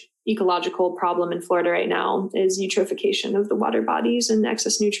huge ecological problem in Florida right now, is eutrophication of the water bodies and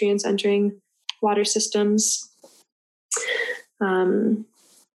excess nutrients entering water systems.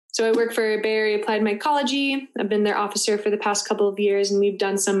 So I work for Bay Area Applied Mycology. I've been their officer for the past couple of years, and we've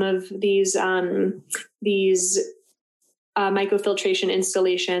done some of these mycofiltration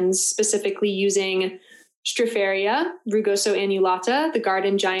installations, specifically using Stropharia rugoso annulata, the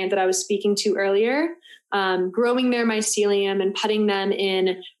garden giant that I was speaking to earlier, growing their mycelium and putting them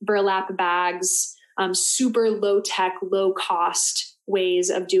in burlap bags, super low-tech, low-cost ways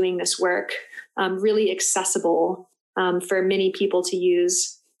of doing this work, really accessible for many people to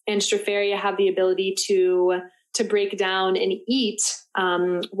use. And Stropharia have the ability to break down and eat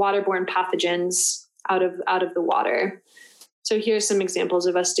waterborne pathogens out of the water. So here's some examples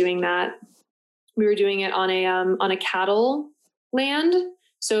of us doing that. We were doing it on a cattle land,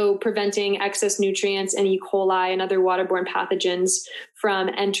 so preventing excess nutrients and E. coli and other waterborne pathogens from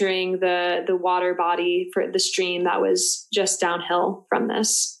entering the water body for the stream that was just downhill from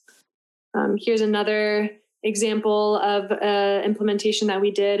this. Here's another example of implementation that we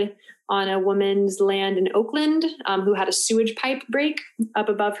did on a woman's land in Oakland, who had a sewage pipe break up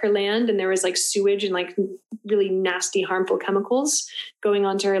above her land, and there was sewage and really nasty, harmful chemicals going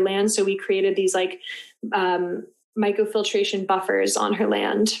onto her land. So we created these mycofiltration buffers on her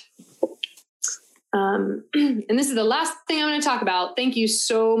land. And this is the last thing I'm going to talk about. Thank you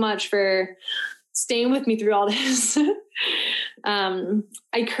so much for staying with me through all this.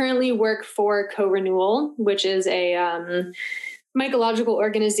 I currently work for Co-Renewal, which is a mycological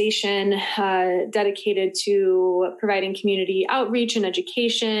organization dedicated to providing community outreach and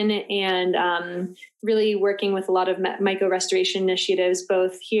education, and really working with a lot of myco restoration initiatives,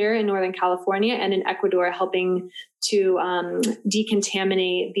 both here in Northern California and in Ecuador, helping to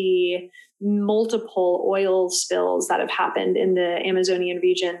decontaminate the multiple oil spills that have happened in the Amazonian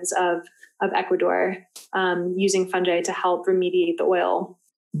regions of Ecuador, using fungi to help remediate the oil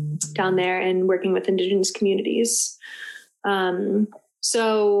down there and working with indigenous communities.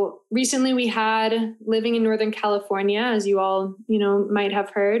 So recently we had, living in Northern California, as you all, might have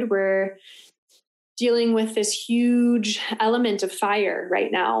heard, we're dealing with this huge element of fire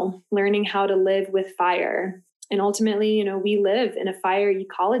right now, learning how to live with fire. And ultimately, we live in a fire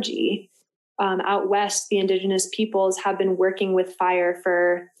ecology. out west, the indigenous peoples have been working with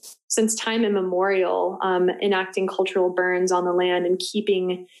fire since time immemorial, enacting cultural burns on the land and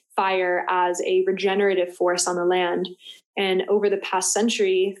keeping fire as a regenerative force on the land. And over the past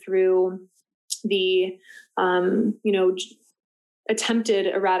century, through the attempted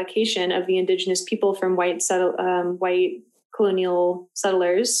eradication of the indigenous people from white colonial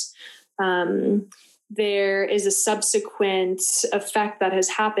settlers, there is a subsequent effect that has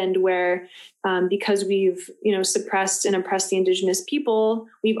happened where because we've suppressed and oppressed the indigenous people,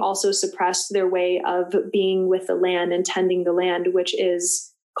 we've also suppressed their way of being with the land and tending the land, which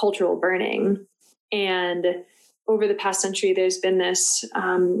is cultural burning. And over the past century, there's been this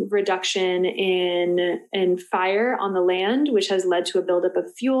reduction in fire on the land, which has led to a buildup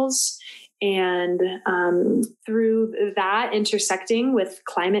of fuels. And through that intersecting with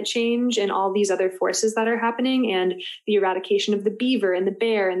climate change and all these other forces that are happening, and the eradication of the beaver and the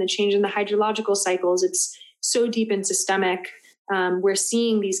bear and the change in the hydrological cycles, it's so deep and systemic. We're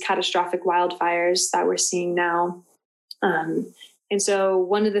seeing these catastrophic wildfires that we're seeing now. And so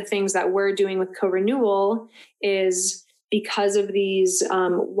one of the things that we're doing with co-renewal is, because of these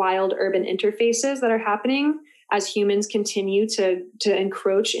wild urban interfaces that are happening, as humans continue to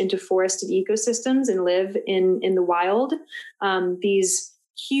encroach into forested ecosystems and live in the wild, these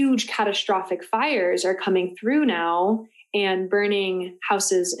huge catastrophic fires are coming through now and burning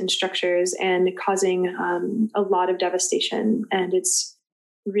houses and structures and causing a lot of devastation. And it's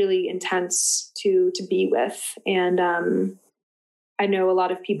really intense to be with. And I know a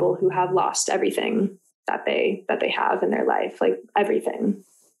lot of people who have lost everything that they have in their life, like everything.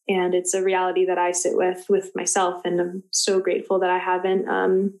 And it's a reality that I sit with myself. And I'm so grateful that I haven't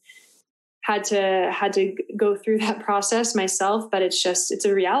had to go through that process myself. But it's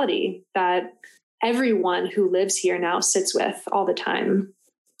a reality that everyone who lives here now sits with all the time.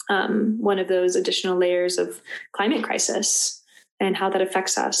 One of those additional layers of climate crisis and how that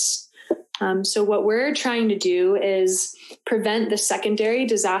affects us. So what we're trying to do is prevent the secondary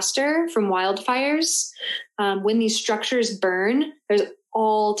disaster from wildfires. When these structures burn, there's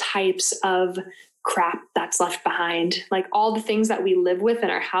all types of crap that's left behind, like all the things that we live with in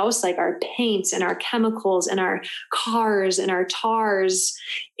our house, like our paints and our chemicals and our cars and our tars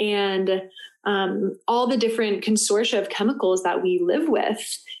and all the different consortia of chemicals that we live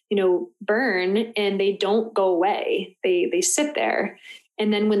with, burn, and they don't go away. They sit there.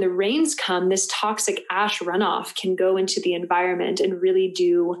 And then when the rains come, this toxic ash runoff can go into the environment and really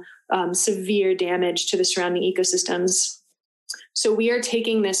do severe damage to the surrounding ecosystems. So we are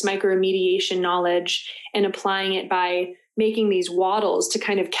taking this microremediation knowledge and applying it by making these wattles to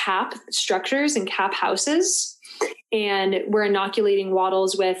kind of cap structures and cap houses. And we're inoculating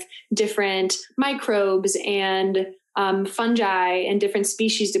wattles with different microbes and fungi and different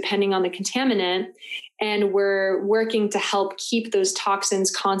species depending on the contaminant. And we're working to help keep those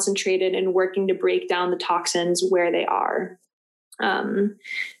toxins concentrated and working to break down the toxins where they are,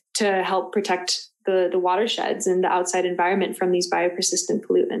 to help protect the watersheds and the outside environment from these biopersistent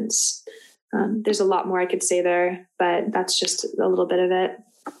pollutants. There's a lot more I could say there, but that's just a little bit of it.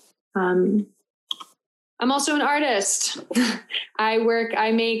 I'm also an artist.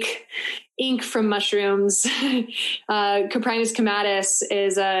 I make ink from mushrooms. Coprinus comatus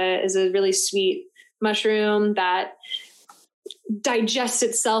is a really sweet mushroom that digests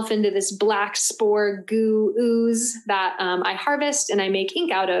itself into this black spore goo ooze that I harvest and I make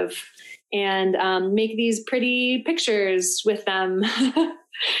ink out of, and make these pretty pictures with them.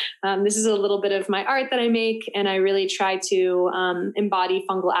 This is a little bit of my art that I make, and I really try to embody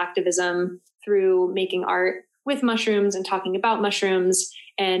fungal activism through making art with mushrooms and talking about mushrooms,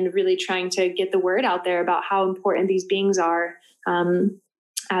 and really trying to get the word out there about how important these beings are.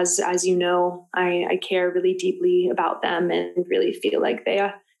 As you know, I care really deeply about them and really feel like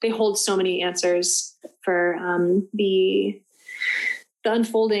they hold so many answers for the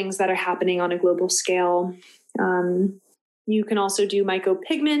unfoldings that are happening on a global scale. You can also do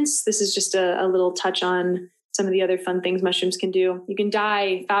mycopigments. This is just a little touch on some of the other fun things mushrooms can do. You can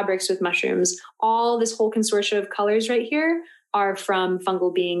dye fabrics with mushrooms. All this whole consortia of colors right here are from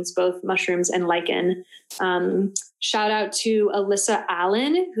fungal beings, both mushrooms and lichen. Shout out to Alyssa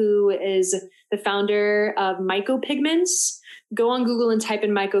Allen, who is the founder of Mycopigments. Go on Google and type in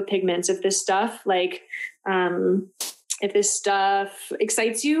mycopigments if this stuff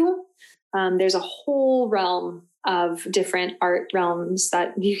excites you. There's a whole realm of different art realms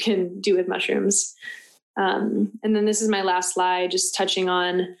that you can do with mushrooms. And then this is my last slide, just touching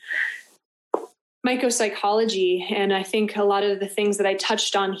on mycopsychology. And I think a lot of the things that I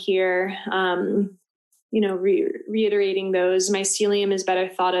touched on here reiterating those. Mycelium is better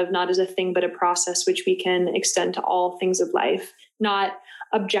thought of not as a thing, but a process which we can extend to all things of life, not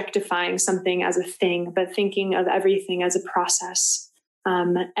objectifying something as a thing, but thinking of everything as a process,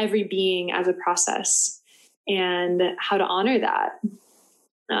 every being as a process, and how to honor that.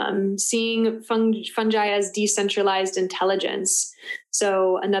 Seeing fungi as decentralized intelligence.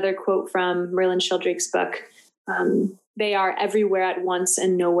 So another quote from Merlin Sheldrake's book, they are everywhere at once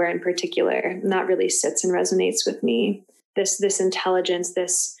and nowhere in particular. And that really sits and resonates with me. This intelligence,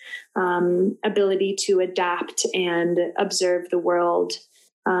 this ability to adapt and observe the world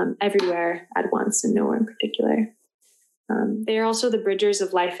everywhere at once and nowhere in particular. They are also the bridgers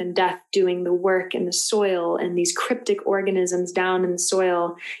of life and death, doing the work in the soil and these cryptic organisms down in the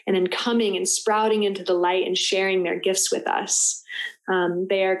soil, and then coming and sprouting into the light and sharing their gifts with us.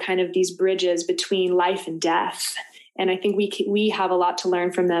 They are kind of these bridges between life and death. And I think we have a lot to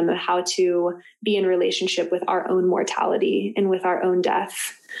learn from them of how to be in relationship with our own mortality and with our own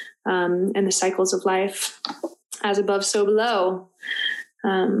death, and the cycles of life, as above, so below.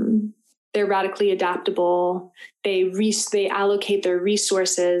 They're radically adaptable. They allocate their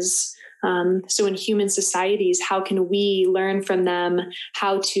resources. So in human societies, how can we learn from them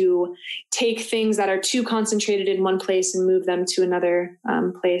how to take things that are too concentrated in one place and move them to another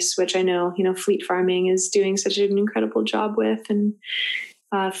place, which I know, fleet farming is doing such an incredible job with, and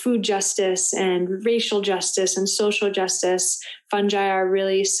food justice and racial justice and social justice. Fungi are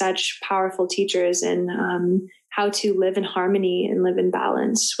really such powerful teachers in how to live in harmony and live in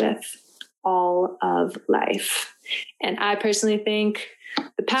balance with all of life. And I personally think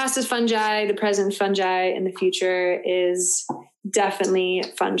the past is fungi, the present fungi, and the future is definitely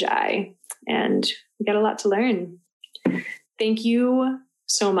fungi. And we got a lot to learn. Thank you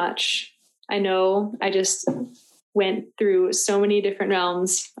so much. I know I just went through so many different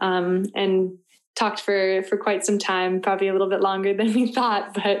realms and talked for quite some time, probably a little bit longer than we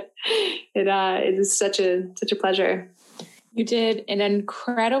thought, but it is such a pleasure. You did an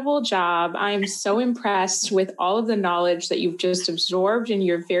incredible job. I am so impressed with all of the knowledge that you've just absorbed in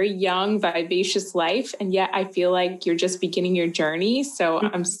your very young, vivacious life. And yet I feel like you're just beginning your journey. So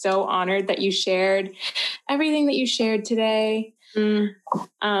I'm so honored that you shared everything that you shared today. For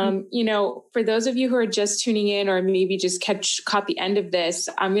those of you who are just tuning in or maybe just caught the end of this,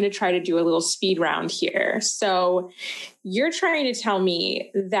 I'm going to try to do a little speed round here. So you're trying to tell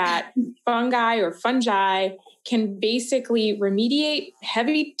me that fungi can basically remediate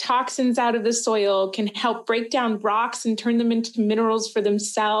heavy toxins out of the soil, can help break down rocks and turn them into minerals for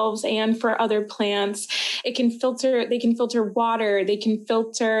themselves and for other plants. They can filter water, they can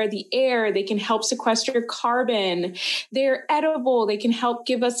filter the air, they can help sequester carbon. They're edible, they can help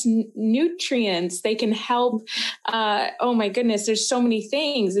give us nutrients, they can help, oh my goodness, there's so many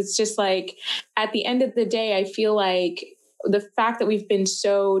things. It's just like, at the end of the day, I feel like the fact that we've been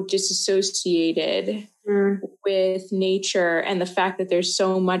so disassociated with nature and the fact that there's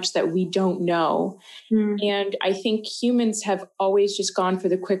so much that we don't know. And I think humans have always just gone for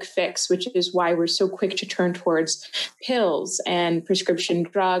the quick fix, which is why we're so quick to turn towards pills and prescription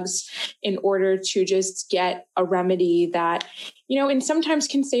drugs in order to just get a remedy that, and sometimes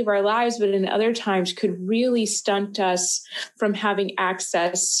can save our lives, but in other times could really stunt us from having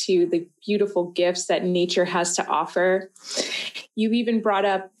access to the beautiful gifts that nature has to offer. You even brought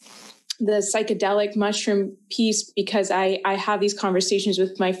up the psychedelic mushroom piece, because I have these conversations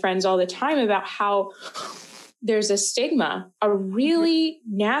with my friends all the time about how there's a stigma, a really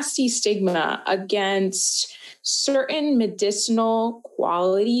nasty stigma against certain medicinal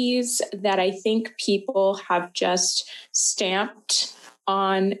qualities that I think people have just stamped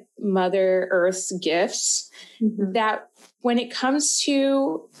on Mother Earth's gifts, that when it comes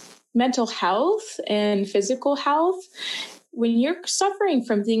to mental health and physical health, when you're suffering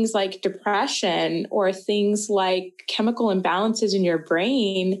from things like depression or things like chemical imbalances in your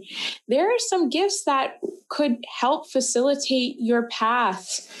brain, there are some gifts that could help facilitate your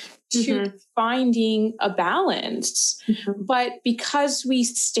path to finding a balance. But because we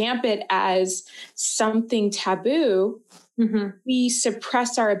stamp it as something taboo, we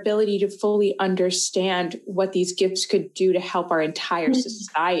suppress our ability to fully understand what these gifts could do to help our entire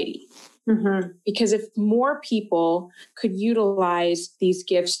society. Because if more people could utilize these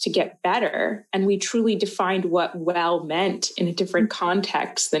gifts to get better, and we truly defined what well meant in a different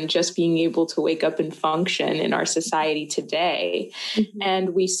context than just being able to wake up and function in our society today,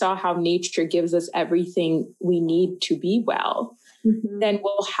 and we saw how nature gives us everything we need to be well, then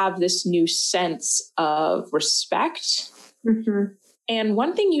we'll have this new sense of respect. And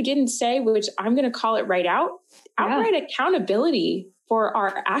one thing you didn't say, which I'm going to call it outright accountability for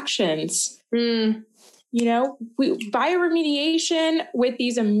our actions. bioremediation with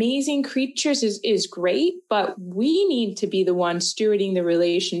these amazing creatures is great, but we need to be the ones stewarding the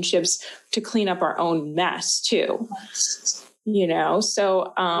relationships to clean up our own mess too.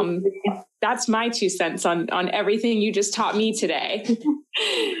 So that's my 2 cents on everything you just taught me today.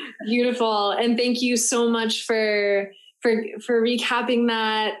 Beautiful. And thank you so much for recapping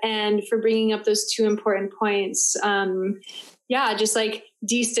that and for bringing up those 2 important points. Just like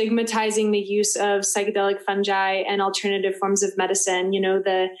destigmatizing the use of psychedelic fungi and alternative forms of medicine,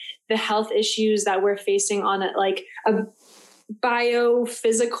 the health issues that we're facing on a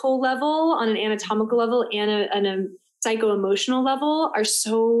biophysical level, on an anatomical level, and a psycho-emotional level are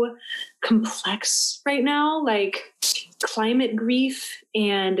so complex right now, like climate grief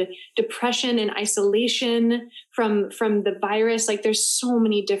and depression and isolation from the virus. Like there's so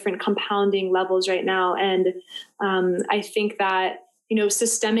many different compounding levels right now. And I think that,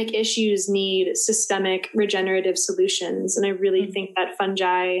 systemic issues need systemic regenerative solutions. And I really think that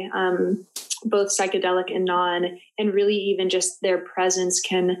fungi, both psychedelic and non, and really even just their presence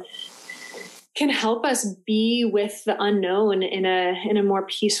can help us be with the unknown in a more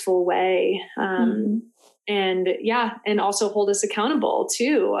peaceful way. And also hold us accountable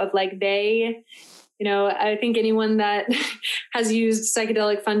too, of like I think anyone that has used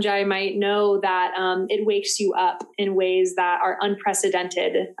psychedelic fungi might know that it wakes you up in ways that are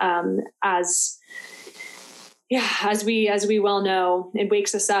unprecedented. As we well know, it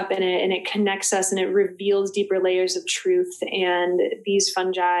wakes us up and it connects us and it reveals deeper layers of truth. And these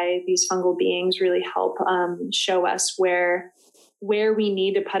fungi, these fungal beings really help show us where we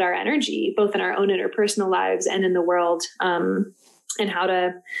need to put our energy, both in our own interpersonal lives and in the world, and how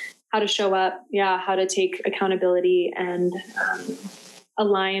to show up, how to take accountability and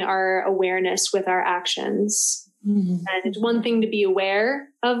align our awareness with our actions. Mm-hmm. And it's one thing to be aware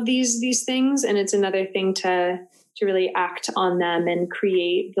of these things, and it's another thing to really act on them and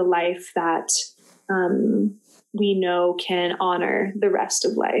create the life that we know can honor the rest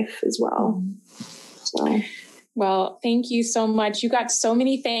of life as well. So. Well, thank you so much. You got so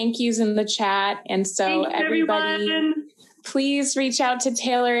many thank yous in the chat. And so everybody, please reach out to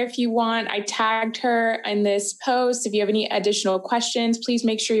Taylor if you want. I tagged her in this post. If you have any additional questions, please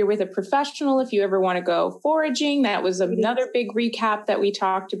make sure you're with a professional. If you ever want to go foraging, that was another big recap that we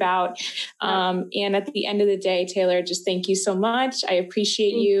talked about. And at the end of the day, Taylor, just thank you so much. I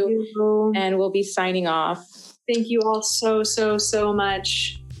appreciate you. And we'll be signing off. Thank you all so, so, so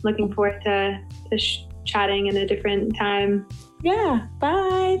much. Looking forward to chatting in a different time. Yeah.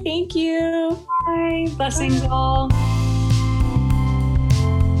 Bye. Thank you. Bye. Blessings all.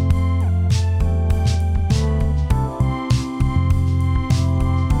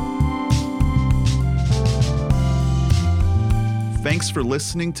 Thanks for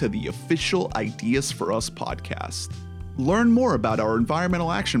listening to the official Ideas for Us podcast. Learn more about our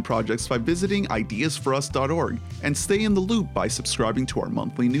environmental action projects by visiting ideasforus.org and stay in the loop by subscribing to our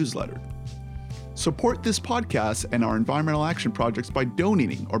monthly newsletter. Support this podcast and our environmental action projects by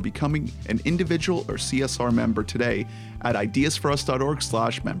donating or becoming an individual or CSR member today at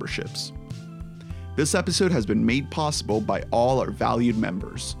ideasforus.org/memberships. This episode has been made possible by all our valued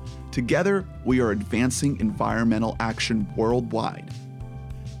members. Together, we are advancing environmental action worldwide.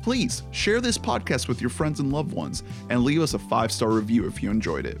 Please share this podcast with your friends and loved ones and leave us a 5-star review if you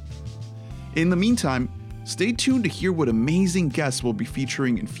enjoyed it. In the meantime, stay tuned to hear what amazing guests we'll be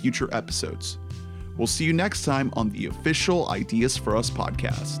featuring in future episodes. We'll see you next time on the official Ideas for Us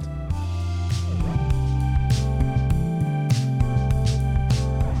podcast.